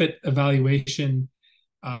risk-benefit evaluation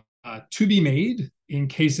to be made in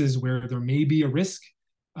cases where there may be a risk,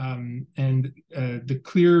 and the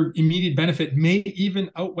clear immediate benefit may even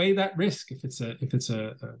outweigh that risk if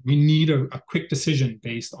we need a quick decision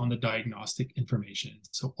based on the diagnostic information.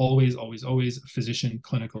 So always a physician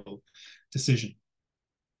clinical decision.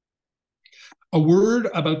 A word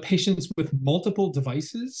about patients with multiple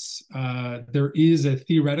devices. There is a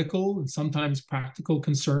theoretical and sometimes practical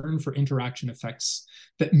concern for interaction effects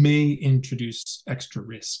that may introduce extra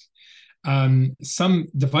risk. Some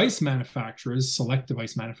device manufacturers, select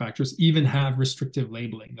device manufacturers, even have restrictive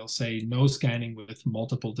labeling. They'll say no scanning with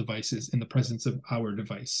multiple devices in the presence of our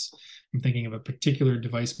device. I'm thinking of a particular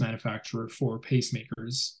device manufacturer for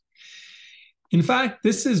pacemakers. In fact,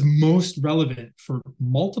 this is most relevant for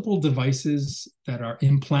multiple devices that are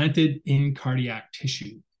implanted in cardiac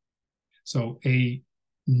tissue. So a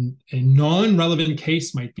non-relevant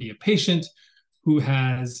case might be a patient who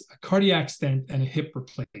has a cardiac stent and a hip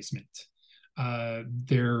replacement.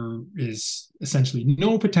 There is essentially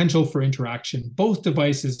no potential for interaction. Both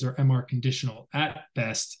devices are MR conditional at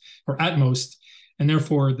best or at most, and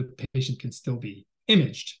therefore the patient can still be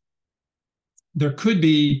imaged. There could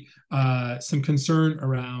be some concern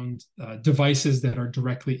around devices that are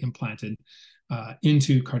directly implanted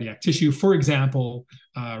into cardiac tissue. For example,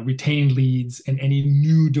 retained leads and any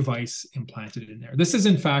new device implanted in there. This is,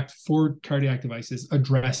 in fact, for cardiac devices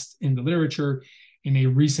addressed in the literature in a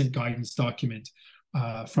recent guidance document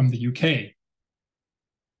from the UK.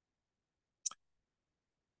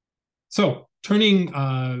 So turning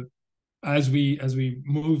as we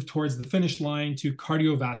move towards the finish line to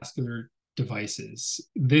cardiovascular devices.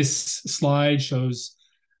 This slide shows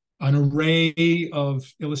an array of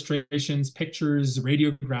illustrations, pictures,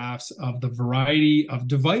 radiographs of the variety of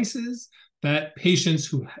devices that patients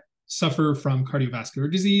who suffer from cardiovascular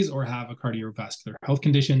disease or have a cardiovascular health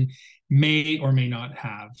condition may or may not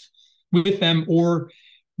have with them, or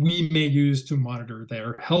we may use to monitor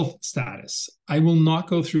their health status. I will not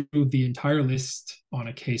go through the entire list on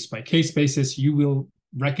a case-by-case basis. You will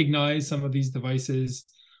recognize some of these devices.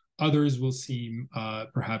 Others will seem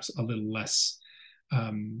perhaps a little less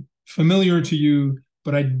familiar to you,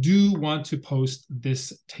 but I do want to post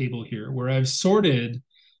this table here where I've sorted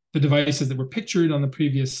the devices that were pictured on the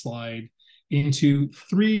previous slide into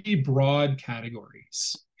three broad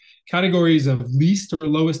categories. Categories of least or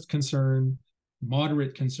lowest concern,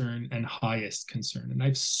 moderate concern, and highest concern. And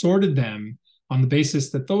I've sorted them on the basis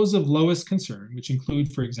that those of lowest concern, which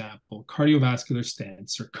include, for example, cardiovascular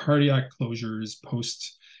stents or cardiac closures,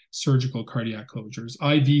 post-surgical cardiac closures,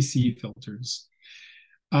 IVC filters.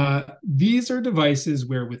 These are devices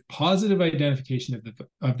where, with positive identification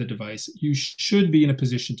of the device, you should be in a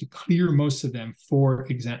position to clear most of them for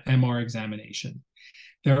MR examination.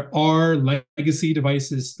 There are legacy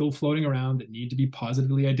devices still floating around that need to be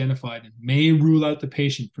positively identified and may rule out the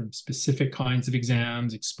patient from specific kinds of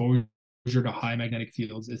exams, exposure to high magnetic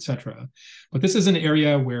fields, etc. But this is an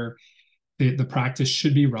area where the practice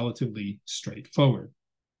should be relatively straightforward.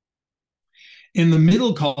 In the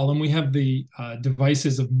middle column, we have the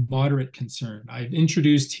devices of moderate concern. I've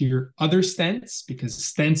introduced here other stents because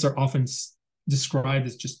stents are often described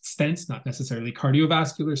as just stents, not necessarily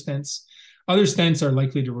cardiovascular stents. Other stents are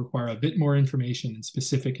likely to require a bit more information and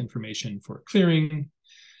specific information for clearing.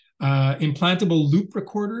 Implantable loop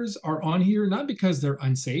recorders are on here, not because they're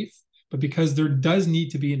unsafe, but because there does need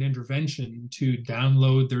to be an intervention to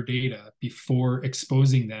download their data before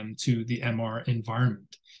exposing them to the MR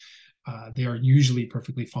environment. They are usually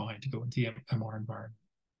perfectly fine to go into the MR environment.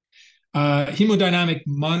 Hemodynamic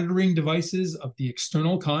monitoring devices of the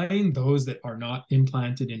external kind, those that are not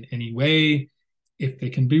implanted in any way, if they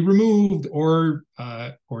can be removed or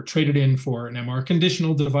traded in for an MR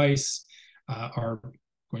conditional device, are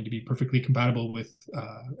going to be perfectly compatible with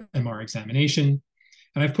MR examination.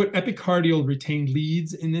 And I've put epicardial retained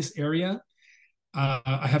leads in this area.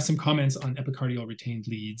 I have some comments on epicardial retained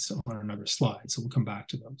leads on another slide, so we'll come back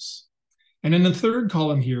to those. And in the third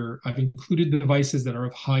column here, I've included the devices that are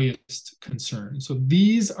of highest concern. So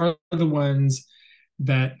these are the ones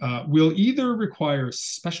that will either require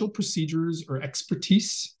special procedures or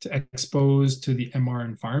expertise to expose to the MR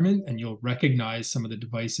environment, and you'll recognize some of the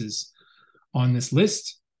devices on this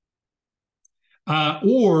list,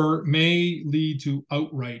 or may lead to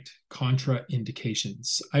outright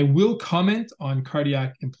contraindications. I will comment on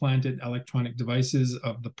cardiac implanted electronic devices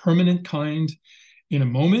of the permanent kind in a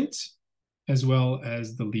moment, as well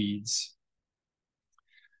as the leads.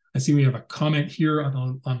 I see we have a comment here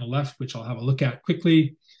on the left, which I'll have a look at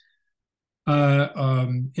quickly.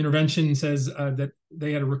 Intervention says that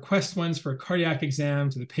they had a request once for a cardiac exam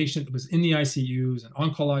to the patient that was in the ICU, was an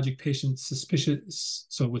oncologic patient suspicious,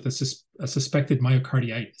 so with a suspected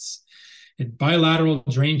myocarditis. It had bilateral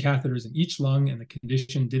drain catheters in each lung, and the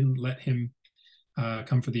condition didn't let him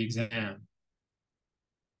come for the exam.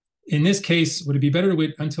 In this case, would it be better to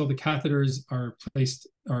wait until the catheters are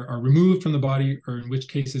removed from the body, or in which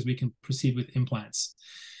cases we can proceed with implants?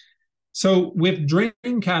 So with drain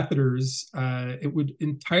catheters, it would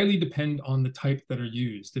entirely depend on the type that are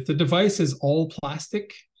used. If the device is all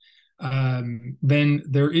plastic, then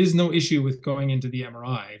there is no issue with going into the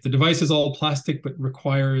MRI. If the device is all plastic but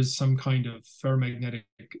requires some kind of ferromagnetic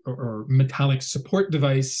or metallic support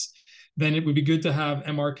device, then it would be good to have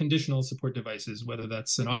MR conditional support devices, whether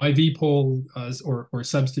that's an IV pole or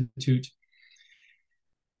substitute.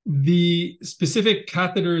 The specific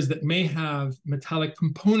catheters that may have metallic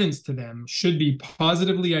components to them should be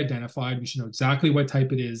positively identified. We should know exactly what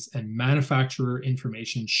type it is, and manufacturer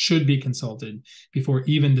information should be consulted before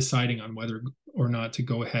even deciding on whether or not to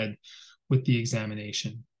go ahead with the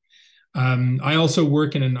examination. I also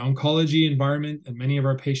work in an oncology environment, and many of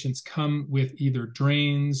our patients come with either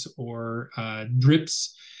drains or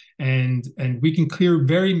drips, and we can clear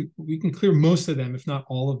most of them, if not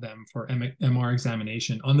all of them, for MR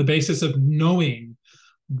examination on the basis of knowing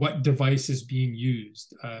what device is being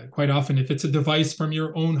used. Quite often, if it's a device from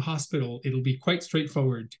your own hospital, it'll be quite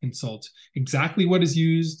straightforward to consult exactly what is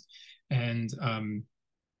used, and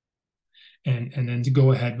then to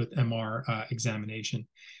go ahead with MR examination.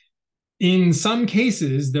 In some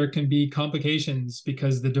cases, there can be complications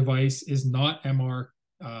because the device is not MR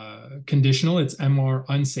conditional, it's MR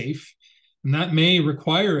unsafe. And that may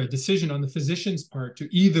require a decision on the physician's part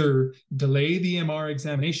to either delay the MR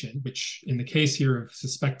examination, which in the case here of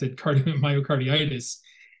suspected myocarditis,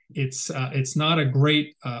 it's not a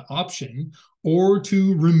great option, or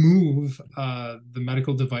to remove the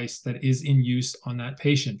medical device that is in use on that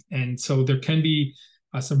patient. And so there can be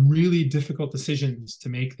some really difficult decisions to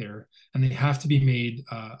make there, and they have to be made,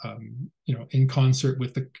 in concert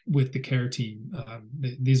with the care team.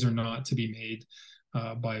 These are not to be made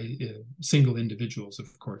by single individuals,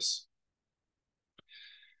 of course.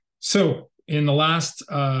 So, in the last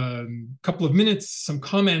couple of minutes, some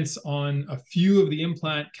comments on a few of the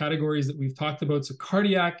implant categories that we've talked about. So,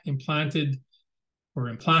 cardiac implanted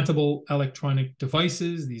or implantable electronic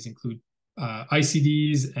devices. These include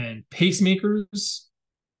ICDs and pacemakers.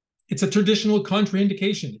 It's a traditional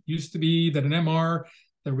contraindication. It used to be that an MR,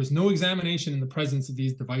 there was no examination in the presence of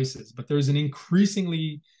these devices, but there's an increasing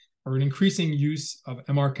use of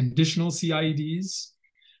MR conditional CIEDs.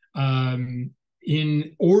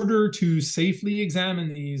 In order to safely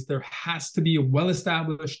examine these, there has to be a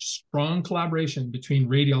well-established, strong collaboration between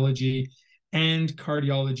radiology and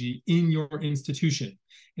cardiology in your institution.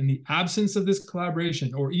 In the absence of this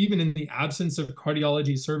collaboration, or even in the absence of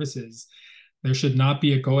cardiology services, there should not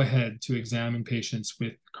be a go-ahead to examine patients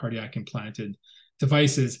with cardiac implanted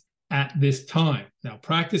devices at this time. Now,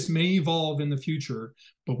 practice may evolve in the future,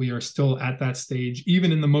 but we are still at that stage,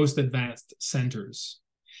 even in the most advanced centers.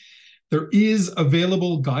 There is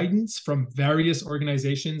available guidance from various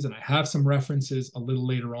organizations, and I have some references a little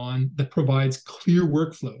later on, that provides clear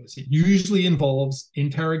workflows. It usually involves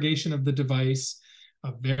interrogation of the device,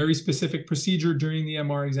 a very specific procedure during the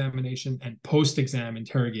MR examination, and post-exam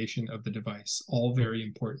interrogation of the device, all very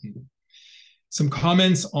important. Some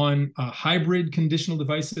comments on hybrid conditional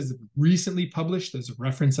devices recently published. There's a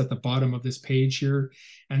reference at the bottom of this page here,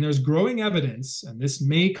 and there's growing evidence, and this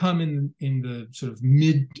may come in the sort of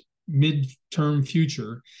mid-term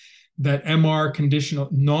future, that non-MR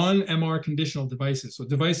conditional devices, so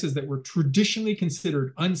devices that were traditionally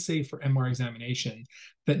considered unsafe for MR examination,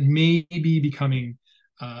 that may be becoming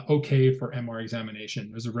okay for MR examination.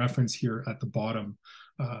 There's a reference here at the bottom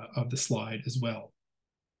of the slide as well.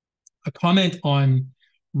 A comment on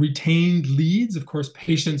retained leads. Of course,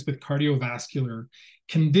 patients with cardiovascular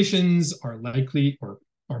conditions are likely, or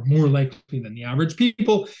are more likely than the average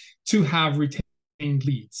people, to have retained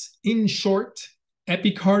leads. In short,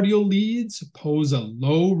 epicardial leads pose a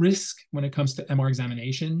low risk when it comes to MR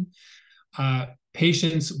examination.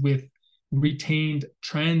 Patients with retained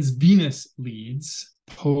transvenous leads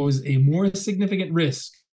pose a more significant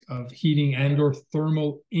risk of heating and/or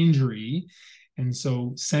thermal injury. And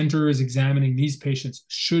so centers examining these patients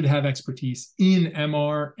should have expertise in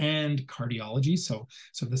MR and cardiology. So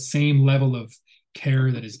the same level of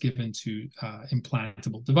care that is given to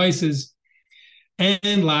implantable devices.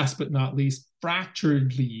 And last but not least,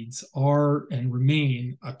 fractured leads are and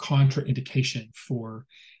remain a contraindication for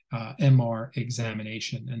MR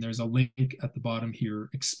examination. And there's a link at the bottom here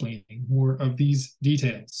explaining more of these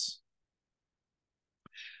details.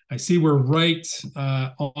 I see we're right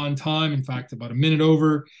on time, in fact, about a minute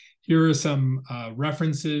over. Here are some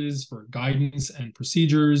references for guidance and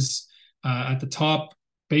procedures. At the top,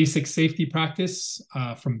 basic safety practice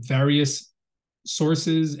from various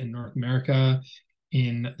sources in North America,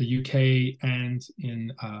 in the UK, and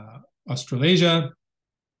in Australasia.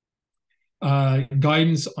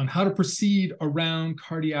 Guidance on how to proceed around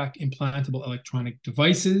cardiac implantable electronic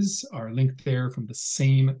devices are linked there from the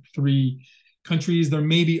same 3 countries. There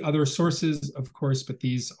may be other sources, of course, but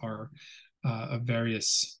these are of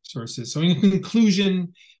various sources. So in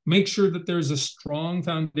conclusion, make sure that there's a strong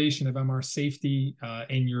foundation of MR safety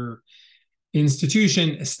in your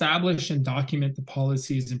institution. Establish and document the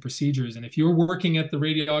policies and procedures. And if you're working at the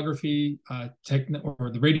radiography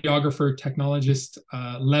or the radiographer technologist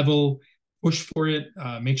level, push for it.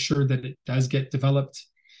 Make sure that it does get developed,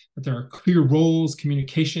 that there are clear roles,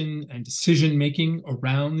 communication, and decision-making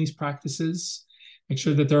around these practices. Make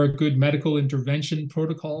sure that there are good medical intervention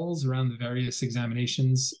protocols around the various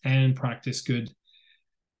examinations, and practice good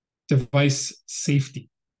device safety.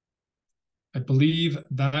 I believe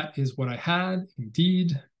that is what I had,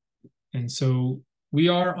 indeed. And so we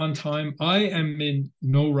are on time. I am in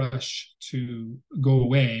no rush to go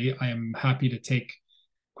away. I am happy to take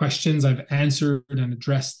questions. I've answered and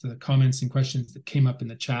addressed the comments and questions that came up in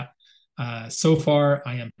the chat. So far,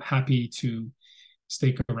 I am happy to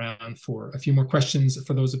stick around for a few more questions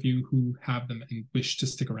for those of you who have them and wish to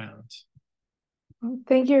stick around. Well,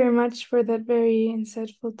 thank you very much for that very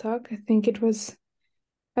insightful talk. I think it was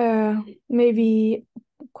maybe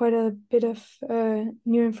quite a bit of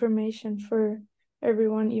new information for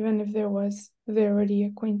everyone, even if they're already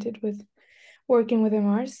acquainted with working with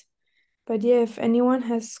MRs. But yeah, if anyone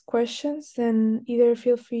has questions, then either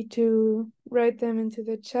feel free to write them into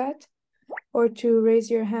the chat or to raise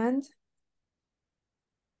your hand.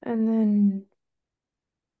 And then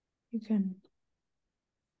you can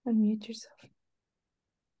unmute yourself.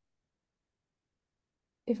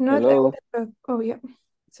 If not, Hello. oh yeah,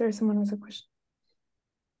 sorry, someone has a question.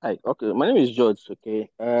 Hi. Okay, my name is George. Okay.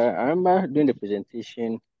 I remember during the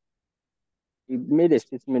presentation, you made a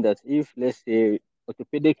statement that if, let's say,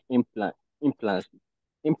 orthopedic implants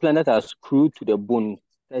that are screwed to the bone,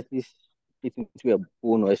 tightly fit into a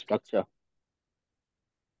bone or a structure,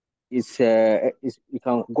 you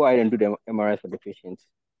can go ahead and do the MRI for the patient.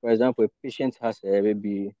 For example, a patient has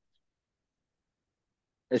maybe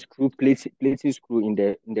a plating screw in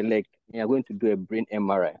the leg, and you're going to do a brain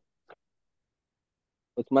MRI.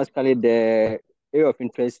 Automatically, the area of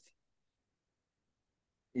interest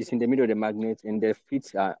is in the middle of the magnet, and the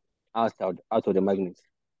feet are out of the magnet.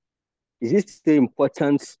 Is it still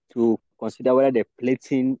important to consider whether the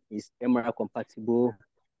plating is MRI compatible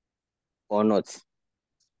or not?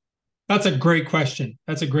 That's a great question.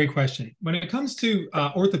 That's a great question. When it comes to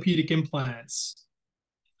orthopedic implants,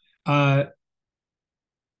 and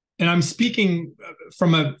I'm speaking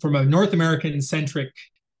from a North American centric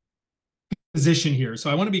position here, so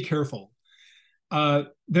I want to be careful.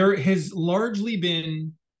 There has largely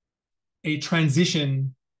been a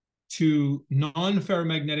transition to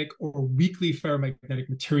non-ferromagnetic or weakly ferromagnetic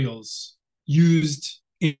materials used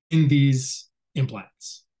in these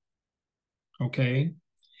implants. Okay.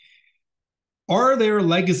 Are there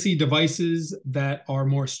legacy devices that are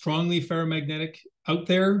more strongly ferromagnetic out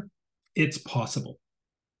there? It's possible.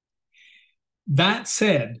 That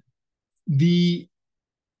said, the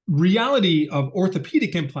reality of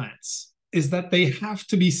orthopedic implants is that they have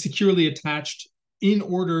to be securely attached in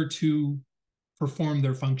order to perform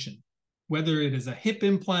their function. Whether it is a hip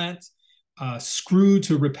implant, a screw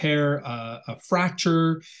to repair a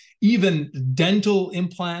fracture, even dental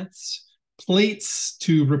implants, plates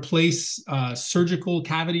to replace surgical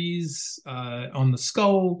cavities on the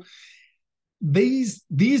skull. These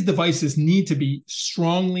devices need to be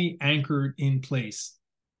strongly anchored in place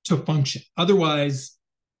to function. Otherwise,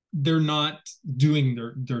 they're not doing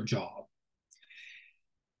their job.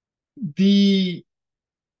 The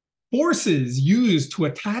forces used to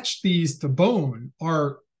attach these to bone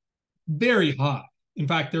are very high. In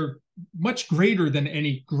fact, they're much greater than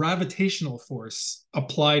any gravitational force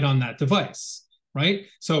applied on that device, right?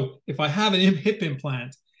 So if I have a hip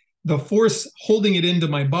implant, the force holding it into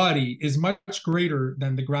my body is much greater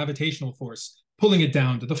than the gravitational force pulling it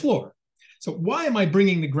down to the floor. So why am I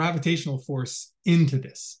bringing the gravitational force into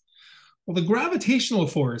this? Well, the gravitational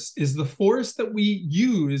force is the force that we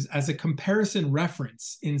use as a comparison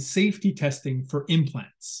reference in safety testing for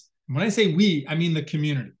implants. And when I say we, I mean the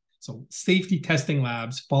community. So safety testing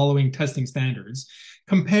labs following testing standards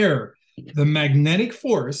compare the magnetic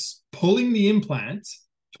force pulling the implant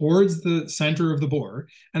towards the center of the bore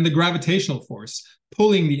and the gravitational force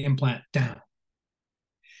pulling the implant down.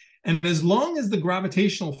 And as long as the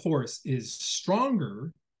gravitational force is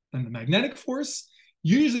stronger than the magnetic force,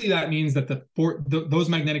 usually that means that those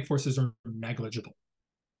magnetic forces are negligible.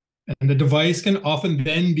 And the device can often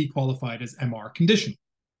then be qualified as MR conditional.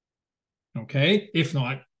 Okay, if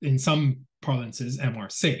not, in some parlances, MR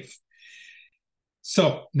safe.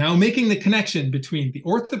 So now making the connection between the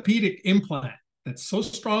orthopedic implant that's so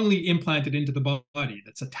strongly implanted into the body,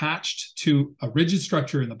 that's attached to a rigid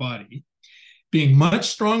structure in the body, being much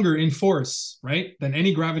stronger in force, right, than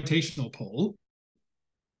any gravitational pull,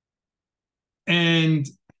 and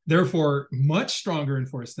therefore much stronger in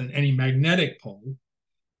force than any magnetic pull,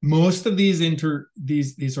 most of these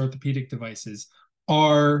orthopedic devices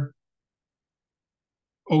are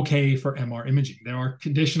okay for MR imaging. They are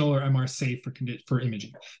conditional or MR safe for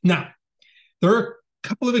imaging. Now, there are a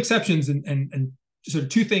couple of exceptions and sort of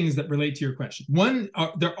two things that relate to your question. One,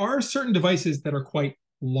 there are certain devices that are quite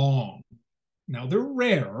long. Now, they're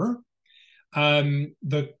rare. Maybe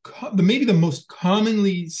the most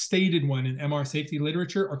commonly stated one in MR safety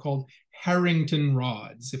literature are called Harrington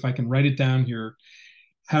rods. If I can write it down here,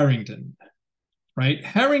 Harrington, right?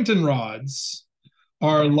 Harrington rods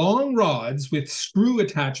are long rods with screw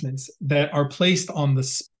attachments that are placed on the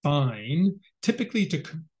spine, typically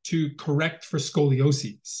to correct for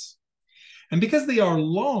scoliosis. And because they are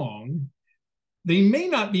long, they may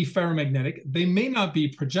not be ferromagnetic, they may not be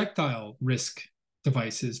projectile risk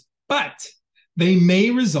devices, but they may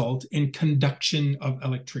result in conduction of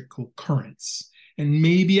electrical currents and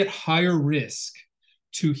may be at higher risk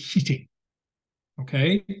to heating.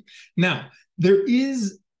 Okay? Now, there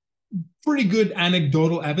is pretty good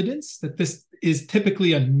anecdotal evidence that this is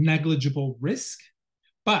typically a negligible risk,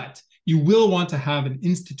 but you will want to have an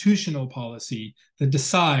institutional policy to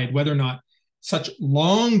decide whether or not such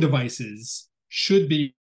long devices should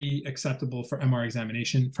be acceptable for MR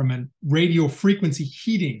examination from a radio frequency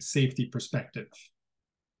heating safety perspective.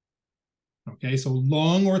 Okay, so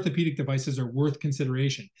long orthopedic devices are worth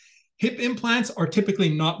consideration. Hip implants are typically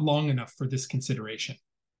not long enough for this consideration.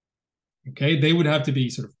 Okay, they would have to be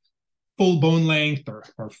sort of full bone length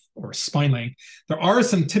or spine length. There are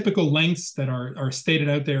some typical lengths that are stated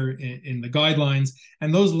out there in the guidelines,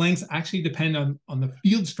 and those lengths actually depend on the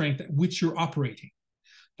field strength at which you're operating.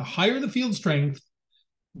 The higher the field strength,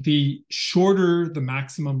 the shorter the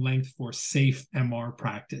maximum length for safe MR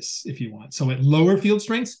practice, if you want. So at lower field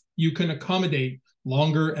strengths, you can accommodate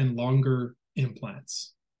longer and longer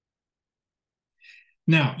implants.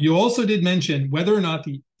 Now, you also did mention whether or not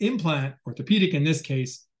the implant, orthopedic in this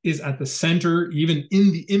case, is at the center, even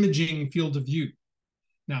in the imaging field of view.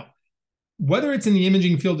 Now, whether it's in the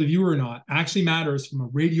imaging field of view or not actually matters from a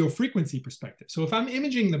radio frequency perspective. So if I'm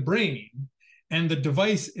imaging the brain and the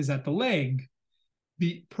device is at the leg,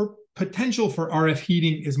 the potential for RF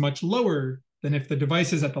heating is much lower than if the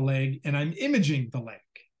device is at the leg and I'm imaging the leg,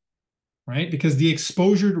 right? Because the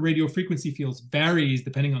exposure to radio frequency fields varies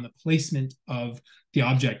depending on the placement of the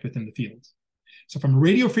object within the field. So from a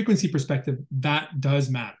radio frequency perspective, that does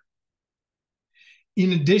matter.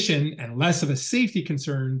 In addition, and less of a safety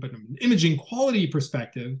concern, but from an imaging quality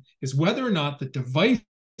perspective, is whether or not the device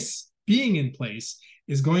being in place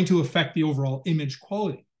is going to affect the overall image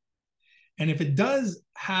quality. And if it does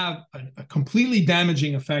have a completely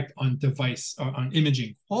damaging effect on on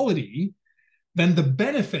imaging quality, then the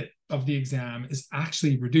benefit of the exam is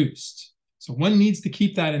actually reduced. So one needs to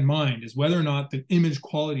keep that in mind, is whether or not the image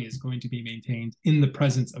quality is going to be maintained in the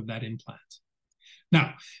presence of that implant.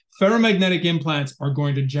 Now, ferromagnetic implants are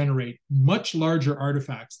going to generate much larger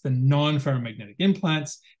artifacts than non-ferromagnetic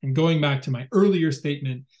implants. And going back to my earlier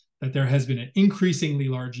statement, that there has been an increasingly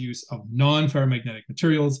large use of non-ferromagnetic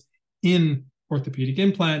materials in orthopedic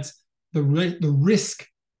implants, the risk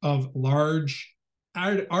of large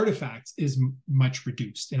artifacts is much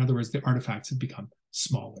reduced. In other words, the artifacts have become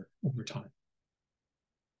smaller over time.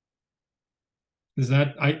 There's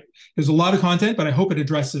a lot of content, but I hope it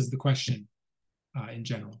addresses the question in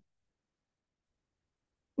general.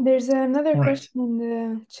 There's another question in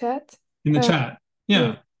the chat. In the chat,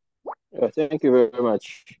 yeah. Thank you very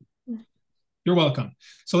much. You're welcome.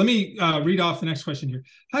 So let me read off the next question here.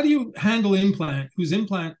 How do you handle how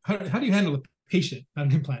do you handle a patient, not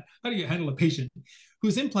an implant, how do you handle a patient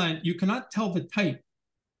whose implant you cannot tell the type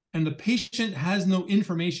and the patient has no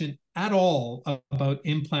information at all about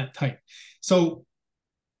implant type? So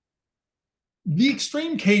the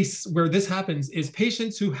extreme case where this happens is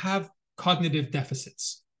patients who have cognitive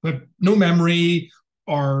deficits, who have no memory,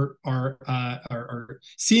 are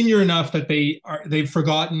senior enough that they've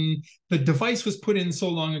forgotten the device was put in so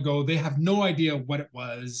long ago, they have no idea what it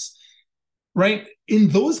was, right? In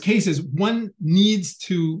those cases, one needs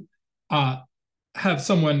to have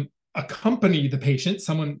someone accompany the patient,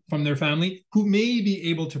 someone from their family who may be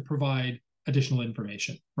able to provide additional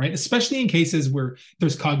information, right? Especially in cases where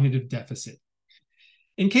there's cognitive deficit.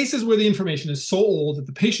 In cases where the information is so old that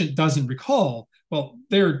the patient doesn't recall, well,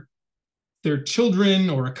 their children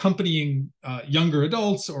or accompanying younger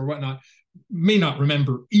adults or whatnot may not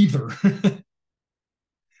remember either.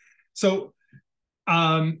 So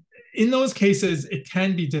in those cases, it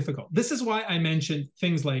can be difficult. This is why I mentioned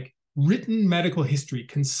things like written medical history,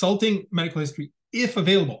 consulting medical history, if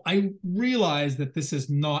available. I realize that this is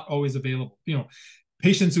not always available. You know,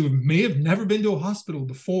 patients who may have never been to a hospital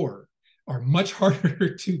before are much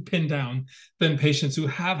harder to pin down than patients who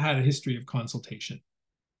have had a history of consultation.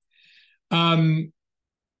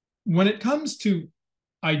 When it comes to,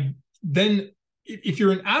 if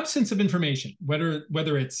you're in absence of information,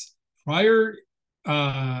 whether it's prior,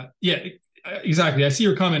 exactly. I see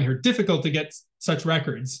your comment here. Difficult to get such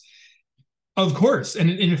records, of course. And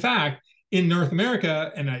in fact, in North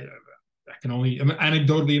America, and I can only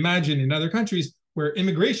anecdotally imagine in other countries where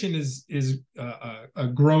immigration is a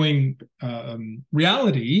growing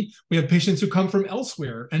reality, we have patients who come from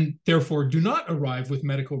elsewhere and therefore do not arrive with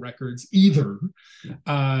medical records either.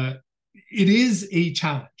 It is a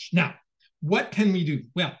challenge. Now, what can we do?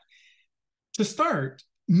 Well, to start,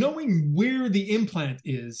 knowing where the implant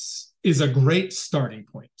is a great starting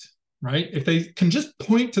point, right? If they can just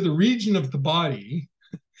point to the region of the body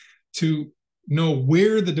to know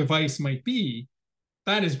where the device might be,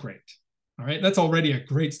 that is great. All right, that's already a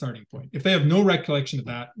great starting point. If they have no recollection of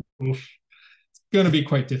that, it's going to be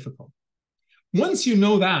quite difficult. Once you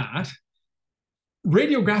know that,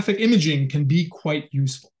 radiographic imaging can be quite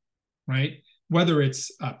useful, right? Whether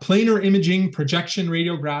it's planar imaging, projection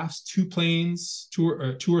radiographs, two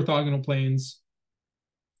orthogonal planes,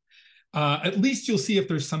 at least you'll see if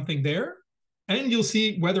there's something there, and you'll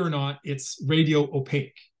see whether or not it's radio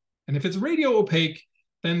opaque. And if it's radio opaque,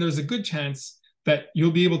 then there's a good chance that you'll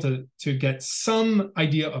be able to get some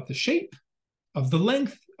idea of the shape, of the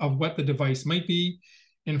length of what the device might be.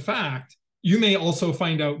 In fact, you may also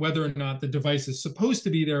find out whether or not the device is supposed to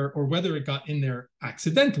be there or whether it got in there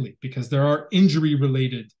accidentally, because there are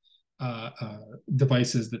injury-related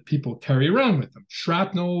devices that people carry around with them.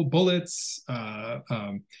 Shrapnel, bullets,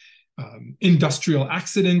 industrial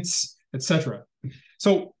accidents, etc.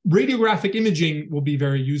 So radiographic imaging will be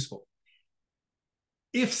very useful.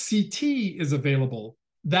 If CT is available,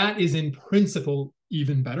 that is in principle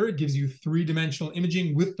even better. It gives you three-dimensional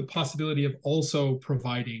imaging with the possibility of also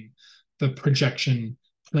providing the projection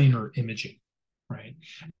planar imaging, right?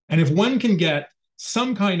 And if one can get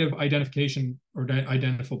some kind of identification or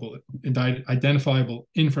identifiable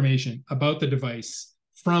information about the device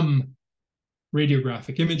from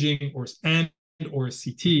radiographic imaging or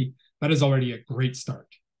CT, that is already a great start.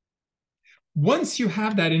 Once you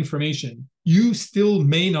have that information, you still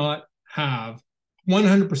may not have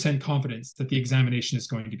 100% confidence that the examination is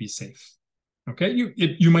going to be safe. Okay,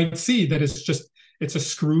 you might see that it's a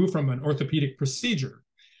screw from an orthopedic procedure,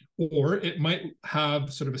 or it might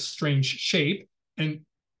have sort of a strange shape and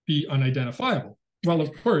be unidentifiable. Well,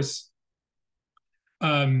 of course,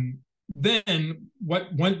 then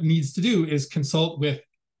what one needs to do is consult with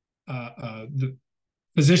the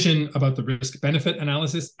physician about the risk-benefit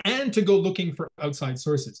analysis and to go looking for outside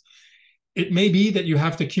sources. It may be that you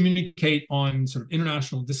have to communicate on sort of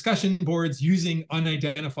international discussion boards using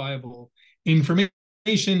unidentifiable information,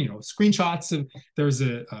 screenshots of, there's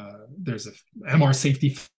a MR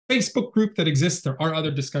safety Facebook group that exists. There are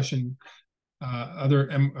other discussion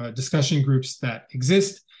groups that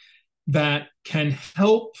exist that can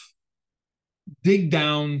help dig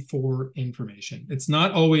down for information. It's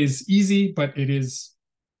not always easy, but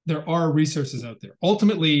there are resources out there.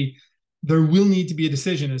 Ultimately, there will need to be a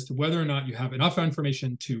decision as to whether or not you have enough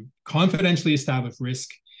information to confidentially establish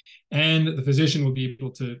risk, and the physician will be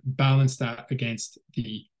able to balance that against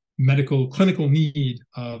the medical clinical need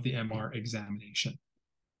of the MR examination.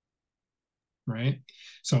 Right?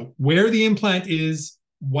 So where the implant is,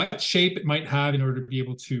 what shape it might have in order to be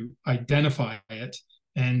able to identify it,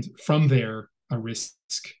 and from there, a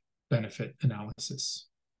risk-benefit analysis.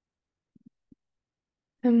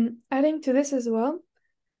 Adding to this as well,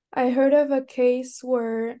 I heard of a case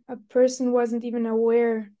where a person wasn't even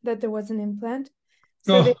aware that there was an implant.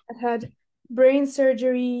 So they had brain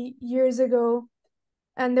surgery years ago,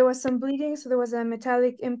 and there was some bleeding, so there was a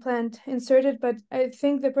metallic implant inserted, but I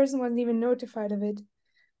think the person wasn't even notified of it.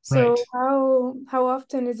 So right. how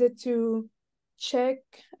often is it to check,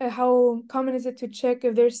 how common is it to check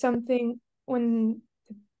if there's something when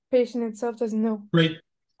the patient itself doesn't know? Great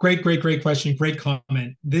question. Great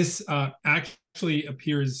comment. This actually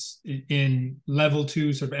appears in level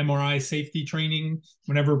 2 sort of MRI safety training,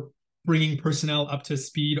 whenever bringing personnel up to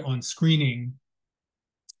speed on screening.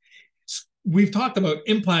 We've talked about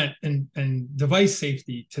implant and device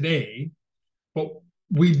safety today, but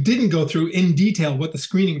we didn't go through in detail what the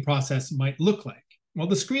screening process might look like. Well,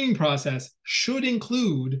 the screening process should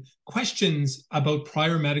include questions about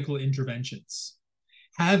prior medical interventions.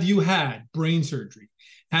 Have you had brain surgery?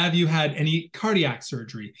 Have you had any cardiac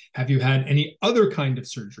surgery? Have you had any other kind of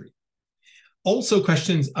surgery? Also,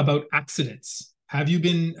 questions about accidents. Have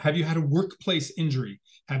you had a workplace injury?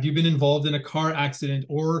 Have you been involved in a car accident,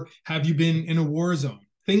 or have you been in a war zone?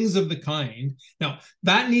 Things of the kind. Now,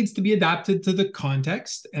 that needs to be adapted to the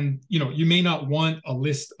context, and you may not want a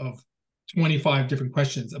list of 25 different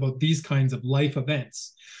questions about these kinds of life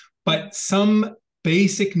events, but some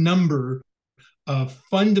basic number of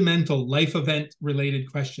fundamental life event related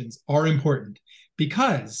questions are important,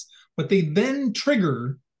 because what they then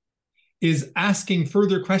trigger is asking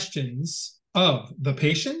further questions of the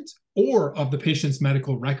patient or of the patient's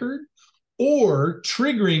medical record, or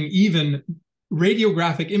triggering even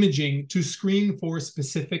radiographic imaging to screen for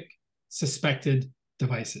specific suspected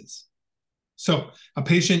devices. So a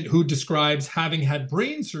patient who describes having had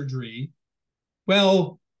brain surgery,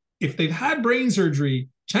 well, if they've had brain surgery,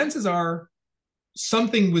 chances are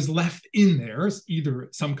something was left in there, either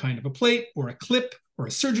some kind of a plate or a clip or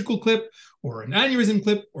a surgical clip or an aneurysm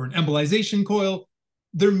clip or an embolization coil.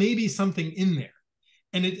 There may be something in there,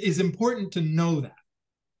 and it is important to know that.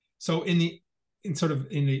 So in the sort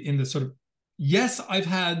of yes, I've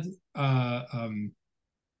had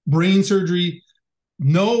brain surgery.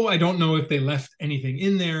 No, I don't know if they left anything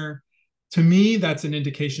in there. To me, that's an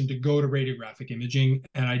indication to go to radiographic imaging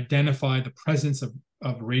and identify the presence of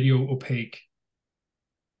radio opaque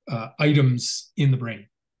items in the brain.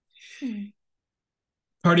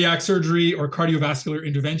 Cardiac surgery or cardiovascular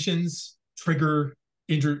interventions trigger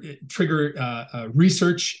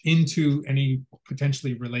research into any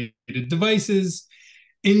potentially related devices.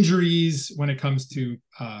 Injuries, when it comes to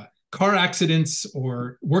car accidents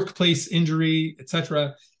or workplace injury,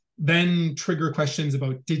 etc., then trigger questions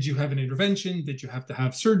about, did you have an intervention? Did you have to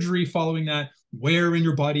have surgery following that? Where in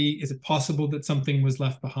your body? Is it possible that something was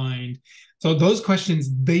left behind? So those questions,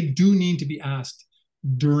 they do need to be asked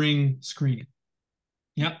during screening.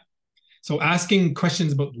 Yeah. So asking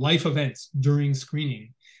questions about life events during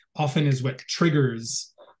screening often is what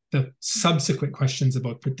triggers the subsequent questions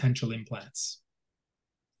about potential implants.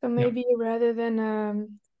 So maybe rather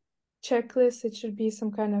than checklist, it should be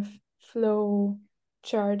some kind of flow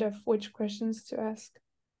chart of which questions to ask.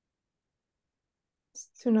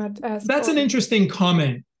 To not ask. That's an interesting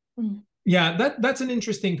comment. Yeah, that's an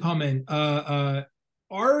interesting comment.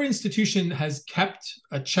 Our institution has kept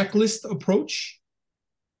a checklist approach,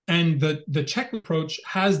 and the check approach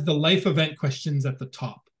has the life event questions at the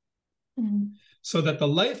top. So that the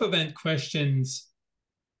life event questions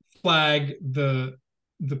flag the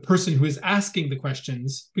person who is asking the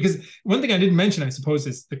questions. Because one thing I didn't mention, I suppose,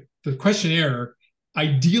 is the questionnaire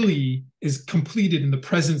ideally is completed in the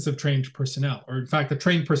presence of trained personnel, or in fact, the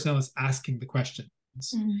trained personnel is asking the questions.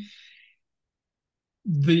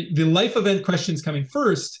 The life event questions coming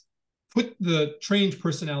first put the trained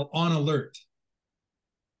personnel on alert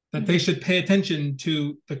that they should pay attention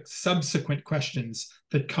to the subsequent questions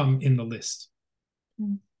that come in the list.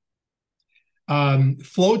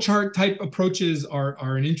 Flowchart type approaches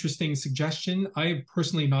are an interesting suggestion. I have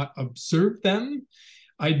personally not observed them.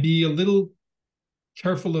 I'd be a little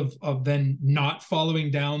careful of then not following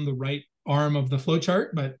down the right arm of the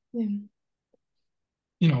flowchart, but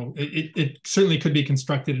it certainly could be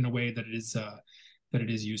constructed in a way that it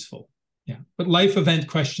is useful. Yeah, but life event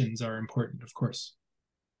questions are important, of course.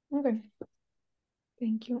 Okay.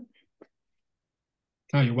 Thank you.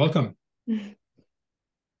 Oh, you're welcome.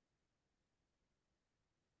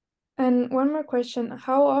 And one more question.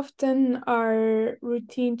 How often are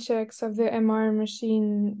routine checks of the MR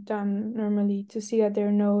machine done normally to see that there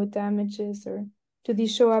are no damages, or do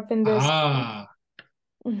these show up in this?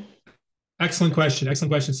 Excellent question.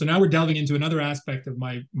 Excellent question. So now we're delving into another aspect of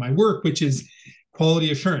my work, which is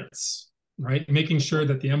quality assurance, right? Making sure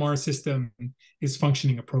that the MR system is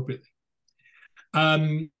functioning appropriately.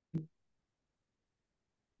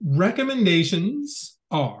 Recommendations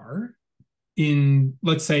are in,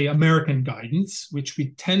 let's say, American guidance, which we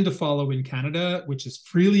tend to follow in Canada, which is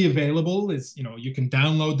freely available. You can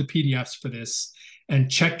download the PDFs for this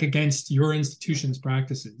and check against your institution's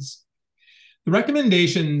practices. The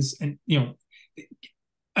recommendations, and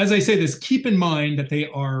as I say this, keep in mind that they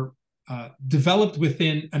are developed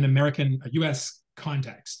within a U.S.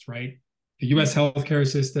 context, right? The U.S. healthcare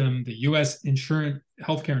system, the U.S.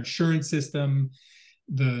 healthcare insurance system,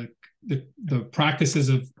 the practices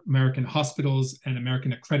of American hospitals and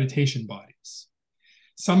American accreditation bodies.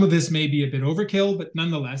 Some of this may be a bit overkill, but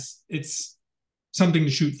nonetheless, it's something to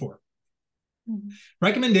shoot for. Mm-hmm.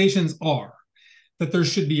 Recommendations are that there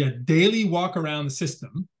should be a daily walk around the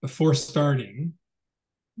system before starting,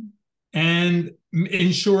 and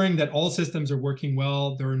ensuring that all systems are working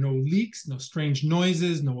well. There are no leaks, no strange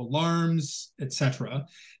noises, no alarms, etc.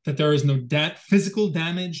 That there is no physical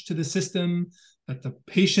damage to the system, that the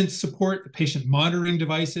patient support, the patient monitoring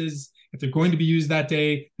devices, if they're going to be used that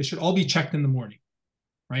day, they should all be checked in the morning,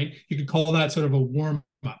 right? You could call that sort of a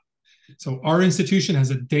warm-up. So our institution has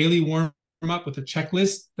a daily warm-up with a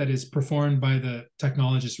checklist that is performed by the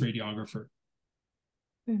technologist radiographer.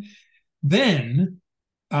 Then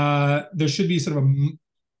there should be sort of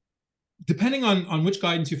depending on which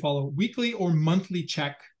guidance you follow, weekly or monthly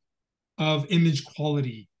check of image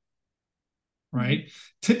quality, right?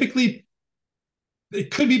 Typically, it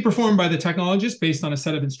could be performed by the technologist based on a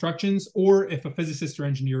set of instructions, or if a physicist or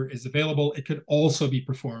engineer is available, it could also be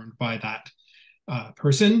performed by that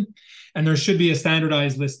person. And there should be a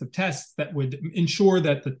standardized list of tests that would ensure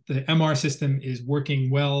that the MR system is working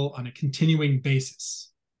well on a continuing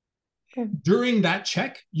basis. Okay. During that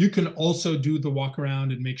check, you can also do the walk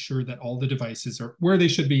around and make sure that all the devices are where they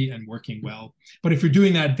should be and working well. But if you're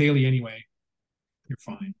doing that daily anyway, you're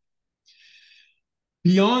fine.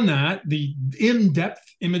 Beyond that, the in-depth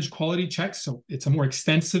image quality checks, so it's a more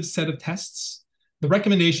extensive set of tests. The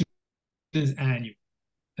recommendation is annual,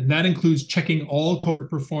 and that includes checking all core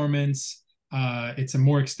performance. It's a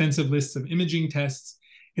more extensive list of imaging tests.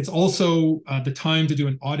 It's also the time to do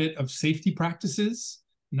an audit of safety practices,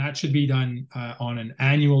 and that should be done on an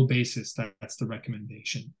annual basis. That's the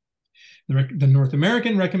recommendation. The North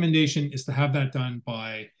American recommendation is to have that done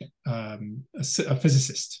by a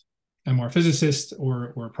physicist. MR physicist,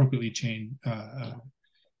 or appropriately trained, MR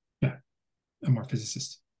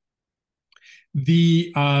physicist.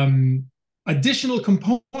 The additional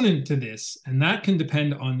component to this, and that can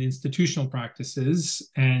depend on the institutional practices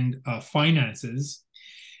and finances,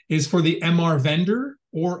 is for the MR vendor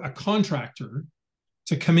or a contractor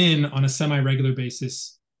to come in on a semi-regular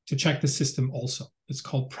basis to check the system also. It's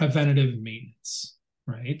called preventative maintenance,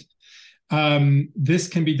 right? This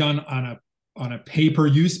can be done on a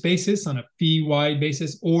pay-per-use basis, on a fee-wide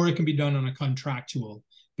basis, or it can be done on a contractual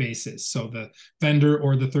basis. So the vendor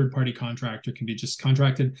or the third-party contractor can be just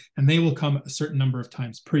contracted, and they will come a certain number of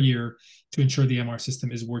times per year to ensure the MR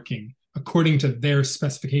system is working according to their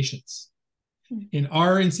specifications. In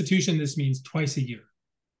our institution, this means twice a year,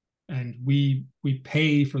 and we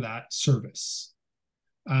pay for that service.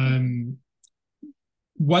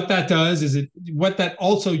 What that does is what that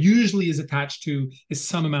also usually is attached to is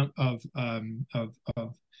some amount of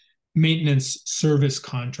maintenance service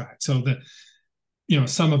contract. So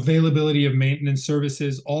some availability of maintenance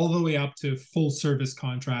services all the way up to full service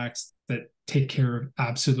contracts that take care of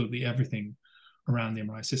absolutely everything around the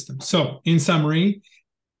MRI system. So in summary,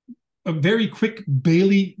 a very quick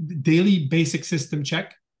daily basic system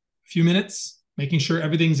check, a few minutes, making sure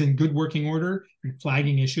everything's in good working order and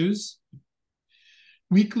flagging issues.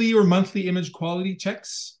 Weekly or monthly image quality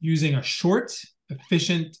checks using a short,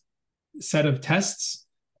 efficient set of tests,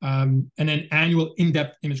 and then annual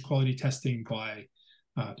in-depth image quality testing by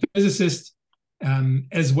physicists,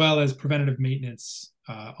 as well as preventative maintenance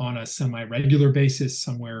on a semi-regular basis,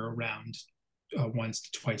 somewhere around once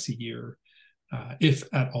to twice a year, if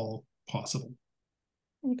at all possible.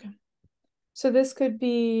 Okay. So this could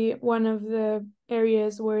be one of the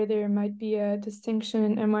areas where there might be a distinction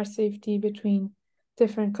in MR safety between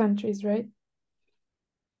different countries, right?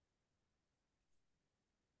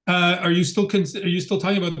 Are you still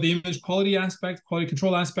talking about the image quality aspect, quality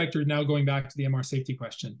control aspect, or now going back to the MR safety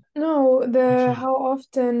question? No, how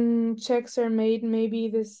often checks are made, maybe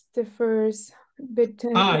this differs a bit.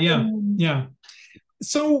 Yeah.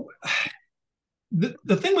 So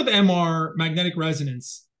the thing with MR, magnetic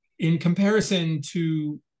resonance, in comparison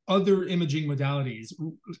to other imaging modalities,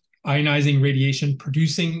 ionizing radiation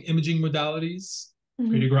producing imaging modalities,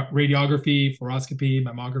 radiography, fluoroscopy,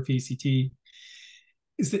 mammography, CT,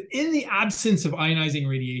 is that in the absence of ionizing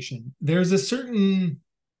radiation, there's a certain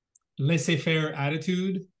laissez-faire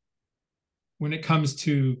attitude when it comes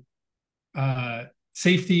to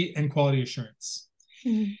safety and quality assurance,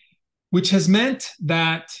 which has meant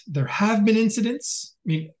that there have been incidents. I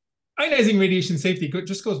mean, ionizing radiation safety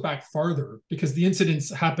just goes back farther because the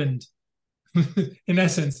incidents happened, in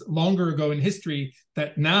essence, longer ago in history,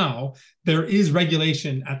 that now there is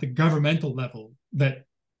regulation at the governmental level that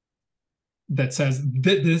says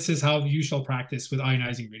that this is how you shall practice with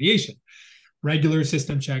ionizing radiation, regular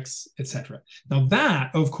system checks, etc. Now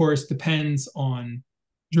that, of course, depends on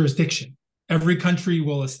jurisdiction. Every country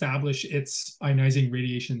will establish its ionizing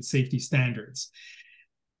radiation safety standards.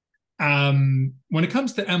 When it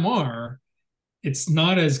comes to MR, it's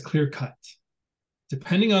not as clear-cut.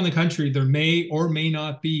 Depending on the country, there may or may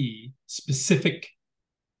not be specific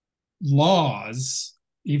laws,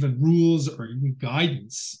 even rules or even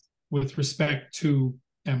guidance with respect to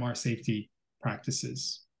MR safety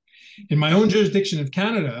practices. In my own jurisdiction of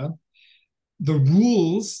Canada, the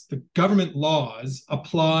rules, the government laws,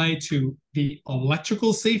 apply to the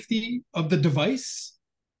electrical safety of the device,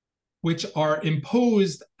 which are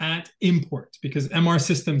imposed at import, because MR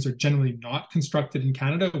systems are generally not constructed in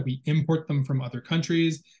Canada. We import them from other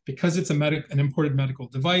countries. Because it's an imported medical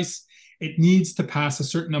device, it needs to pass a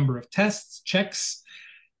certain number of tests, checks.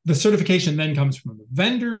 The certification then comes from the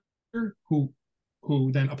vendor, who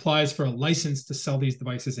then applies for a license to sell these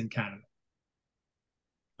devices in Canada.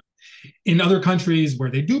 In other countries where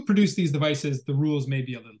they do produce these devices, the rules may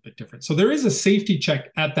be a little bit different. So there is a safety check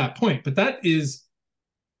at that point, but that is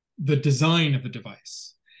the design of the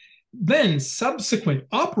device. Then subsequent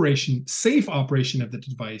operation, safe operation of the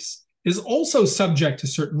device, is also subject to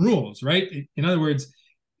certain rules, right? In other words,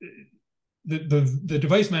 the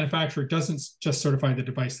device manufacturer doesn't just certify the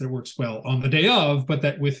device that works well on the day of, but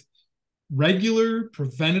that with regular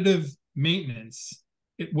preventative maintenance,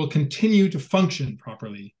 it will continue to function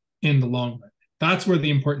properly in the long run. That's where the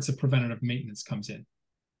importance of preventative maintenance comes in.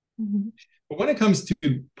 But when it comes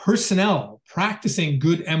to personnel practicing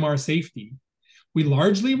good MR safety, we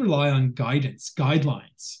largely rely on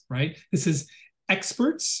guidelines, right? This is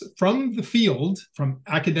experts from the field, from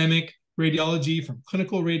academic radiology, from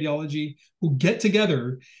clinical radiology, who get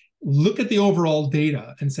together, look at the overall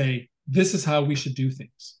data and say, this is how we should do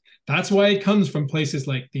things. That's why it comes from places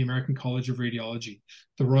like the American College of Radiology,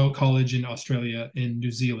 the Royal College in Australia, in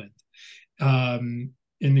New Zealand.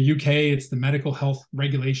 In the UK, it's the Medical Health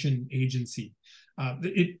Regulation Agency.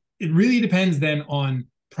 It really depends then on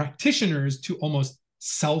practitioners to almost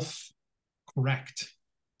self-correct,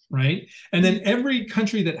 right? And then every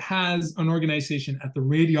country that has an organization at the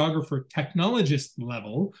radiographer technologist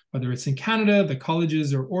level, whether it's in Canada, the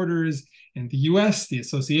colleges or orders, in the US, the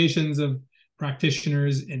associations of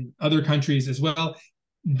practitioners, in other countries as well,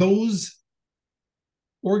 those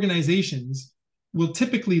organizations will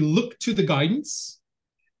typically look to the guidance,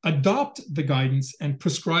 adopt the guidance, and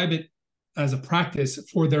prescribe it as a practice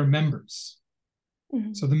for their members.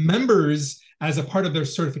 So the members, as a part of their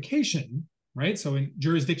certification, right? So in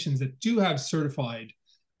jurisdictions that do have certified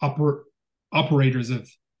operators of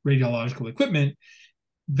radiological equipment,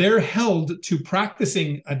 they're held to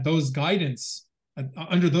practicing at those guidance,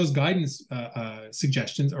 under those guidance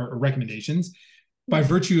suggestions or recommendations, by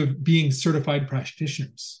virtue of being certified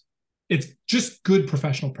practitioners. It's just good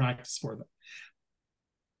professional practice for them.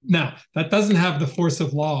 Now, that doesn't have the force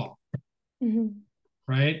of law,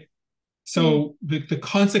 right? So the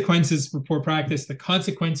consequences for poor practice, the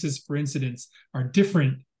consequences for incidents are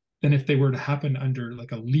different than if they were to happen under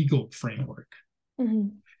like a legal framework.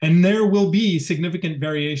 And there will be significant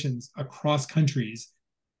variations across countries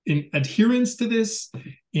in adherence to this,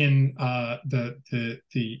 in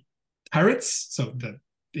the carrots, so the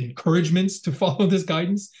encouragements to follow this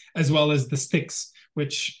guidance, as well as the sticks,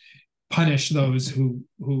 which punish those who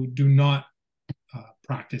do not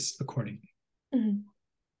practice accordingly.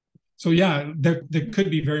 So yeah, there could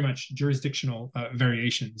be very much jurisdictional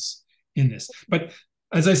variations in this. But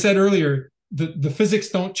as I said earlier, the physics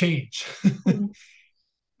don't change. Mm-hmm.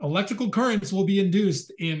 Electrical currents will be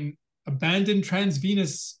induced in abandoned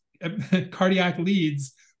transvenous cardiac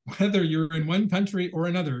leads, whether you're in one country or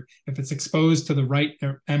another, if it's exposed to the right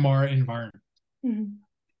MR environment. Mm-hmm.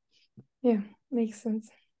 Yeah, makes sense.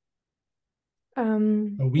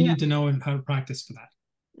 So we need to know how to practice for that.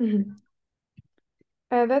 Mm-hmm.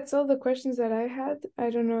 That's all the questions that I had. I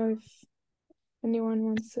don't know if anyone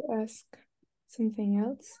wants to ask something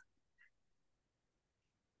else.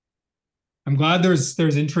 I'm glad there's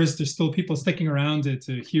interest. There's still people sticking around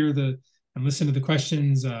to hear and listen to the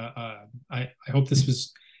questions. I hope this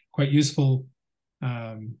was quite useful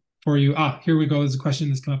for you. Here we go. There's a question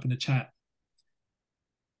that's come up in the chat.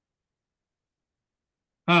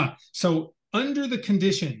 So under the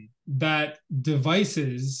condition that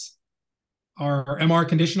devices are MR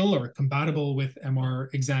conditional or compatible with MR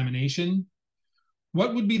examination,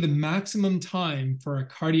 what would be the maximum time for a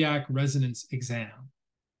cardiac resonance exam?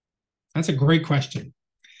 That's a great question.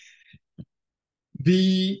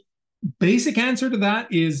 The basic answer to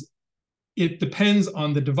that is it depends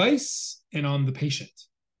on the device and on the patient,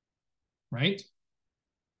 right?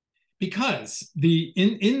 Because let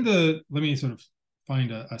me sort of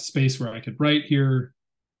find a space where I could write here.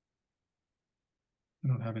 I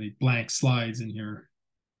don't have any blank slides in here.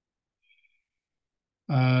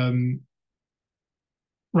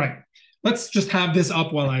 Right. Let's just have this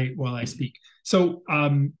up while I speak. So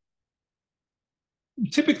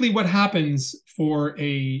typically what happens for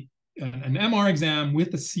an MR exam with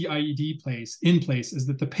the CIED in place is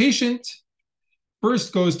that the patient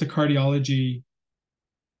first goes to cardiology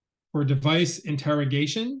for device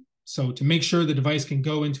interrogation, so to make sure the device can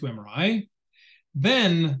go into MRI.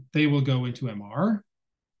 Then they will go into MR,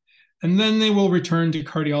 and then they will return to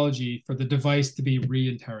cardiology for the device to be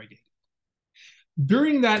reinterrogated.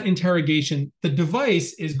 During that interrogation, the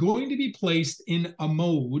device is going to be placed in a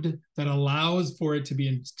mode that allows for it to be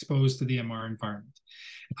exposed to the MR environment.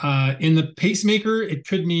 In the pacemaker, it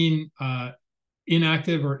could mean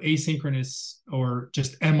inactive or asynchronous or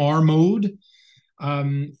just MR mode.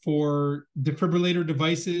 For defibrillator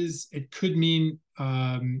devices, it could mean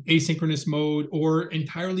asynchronous mode or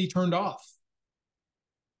entirely turned off.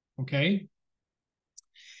 Okay.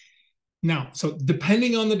 Now, so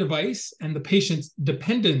depending on the device and the patient's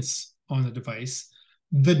dependence on the device,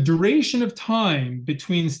 the duration of time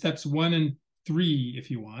between steps 1 and 3,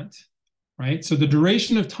 if you want, right? So the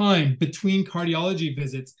duration of time between cardiology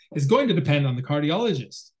visits is going to depend on the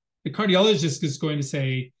cardiologist. The cardiologist is going to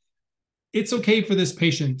say, it's okay for this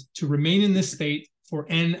patient to remain in this state for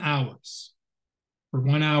N hours, for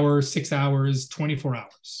 1 hour, 6 hours, 24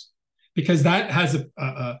 hours, because that has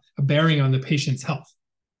a bearing on the patient's health.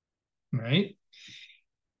 Right?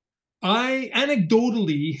 I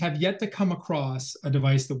anecdotally have yet to come across a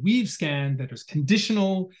device that we've scanned that is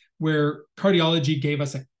conditional, where cardiology gave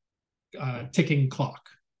us a ticking clock,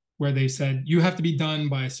 where they said, you have to be done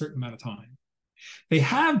by a certain amount of time. They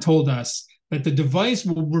have told us that the device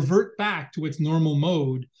will revert back to its normal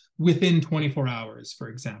mode within 24 hours, for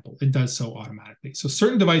example. It does so automatically. So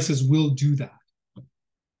certain devices will do that.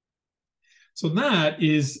 So that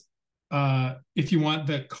is, if you want,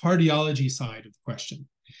 the cardiology side of the question.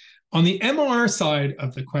 On the MR side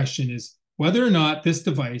of the question is whether or not this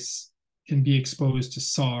device can be exposed to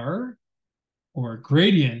SAR or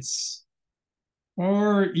gradients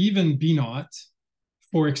or even B0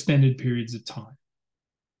 for extended periods of time.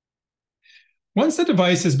 Once the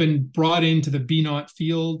device has been brought into the B0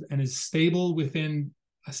 field and is stable within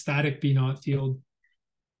a static B0 field,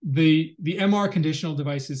 the MR conditional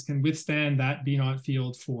devices can withstand that B0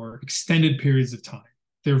 field for extended periods of time.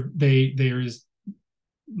 There is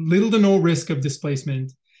little to no risk of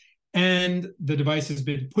displacement, and the device has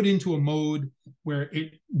been put into a mode where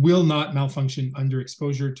it will not malfunction under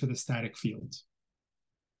exposure to the static field.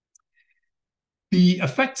 The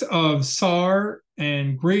effects of SAR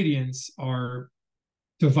and gradients are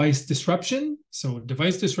device disruption. So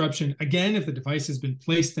device disruption, again, if the device has been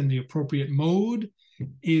placed in the appropriate mode,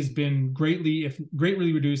 has been greatly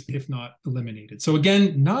reduced, if not eliminated. So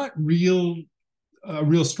again, not a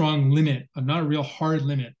real strong limit, not a real hard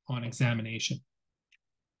limit on examination.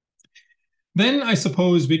 Then I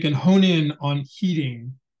suppose we can hone in on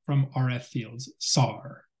heating from RF fields,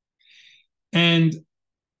 SAR. And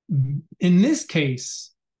in this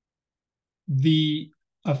case, the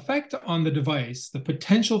effect on the device, the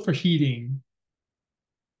potential for heating,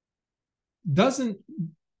 doesn't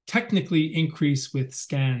technically increase with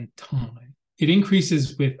scan time. It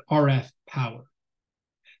increases with RF power.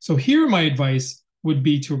 So here my advice would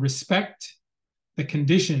be to respect the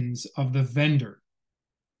conditions of the vendor.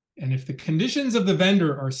 And if the conditions of the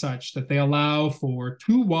vendor are such that they allow for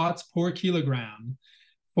 2 watts per kilogram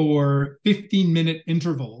for 15-minute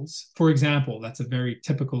intervals, for example, that's a very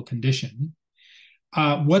typical condition.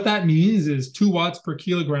 What that means is 2 watts per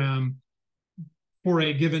kilogram for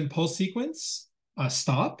a given pulse sequence, a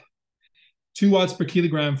stop, 2 watts per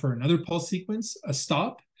kilogram for another pulse sequence, a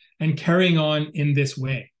stop, and carrying on in this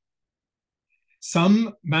way.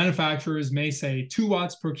 Some manufacturers may say 2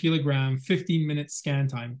 watts per kilogram, 15-minute scan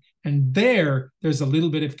time, and there's a little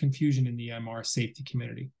bit of confusion in the MR safety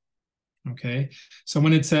community. Okay, so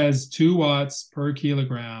when it says 2 watts per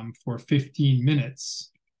kilogram for 15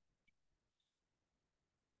 minutes,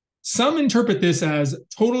 some interpret this as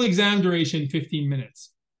total exam duration 15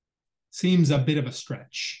 minutes. Seems a bit of a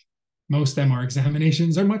stretch. Most MR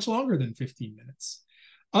examinations are much longer than 15 minutes.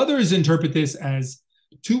 Others interpret this as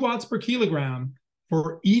 2 watts per kilogram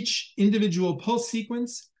for each individual pulse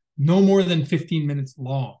sequence, no more than 15 minutes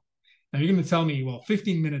long. Now you're going to tell me, well,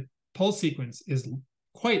 15-minute pulse sequence is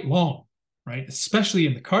quite long, right? Especially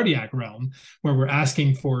in the cardiac realm, where we're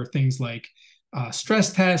asking for things like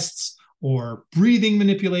stress tests or breathing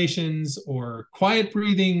manipulations or quiet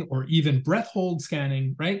breathing or even breath hold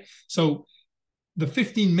scanning, right? So the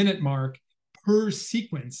 15-minute mark per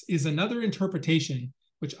sequence is another interpretation,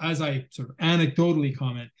 which, as I sort of anecdotally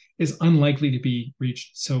comment, is unlikely to be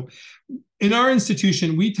reached. So in our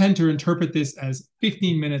institution, we tend to interpret this as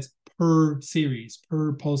 15 minutes per series,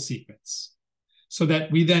 per pulse sequence, so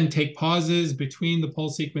that we then take pauses between the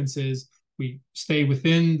pulse sequences. We stay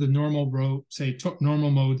within the normal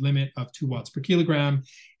normal mode limit of 2 watts per kilogram.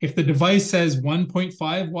 If the device says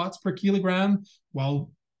 1.5 watts per kilogram,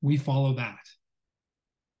 well, we follow that.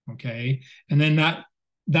 Okay, and then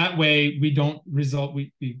that way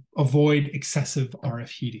we avoid excessive RF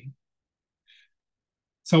heating.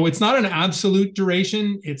 So it's not an absolute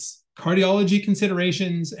duration, it's cardiology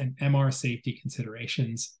considerations and MR safety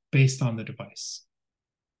considerations based on the device.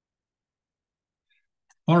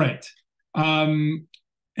 All right.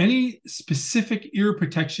 Any specific ear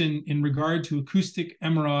protection in regard to acoustic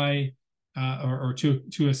MRI or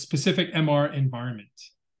to a specific MR environment?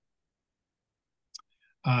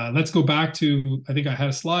 Let's go back to, I think I had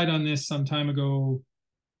a slide on this some time ago.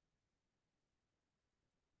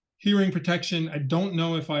 Hearing protection, I don't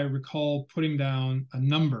know if I recall putting down a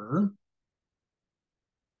number,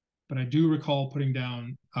 but I do recall putting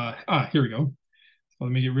down, here we go. So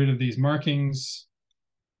let me get rid of these markings.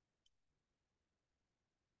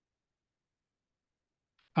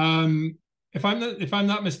 If I'm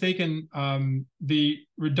not mistaken, the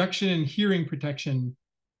reduction in hearing protection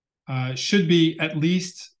should be at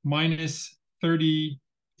least minus 30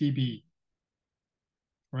 dB,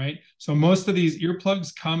 right? So most of these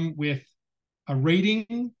earplugs come with a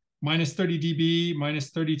rating. Minus 30 dB,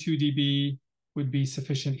 minus 32 dB would be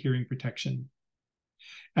sufficient hearing protection.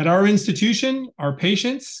 At our institution, our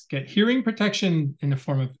patients get hearing protection in the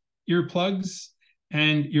form of earplugs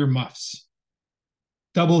and earmuffs.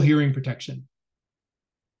 Double hearing protection.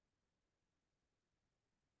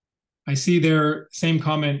 I see there, same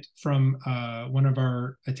comment from one of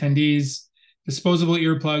our attendees, disposable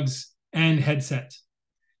earplugs and headset.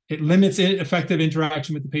 It limits effective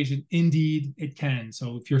interaction with the patient. Indeed, it can.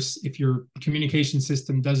 So if your communication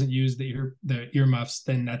system doesn't use the earmuffs,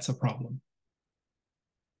 then that's a problem.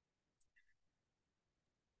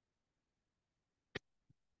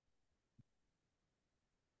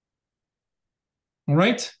 All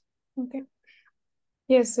right. Okay.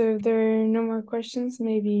 Yeah, so if there are no more questions,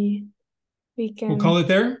 maybe we'll call it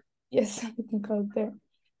there. Yes, we can call it there.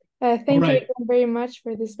 Thank you again very much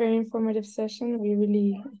for this very informative session. We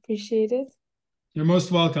really appreciate it. You're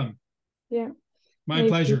most welcome. Yeah. My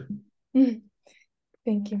pleasure. Thank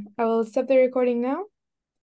you. I will stop the recording now.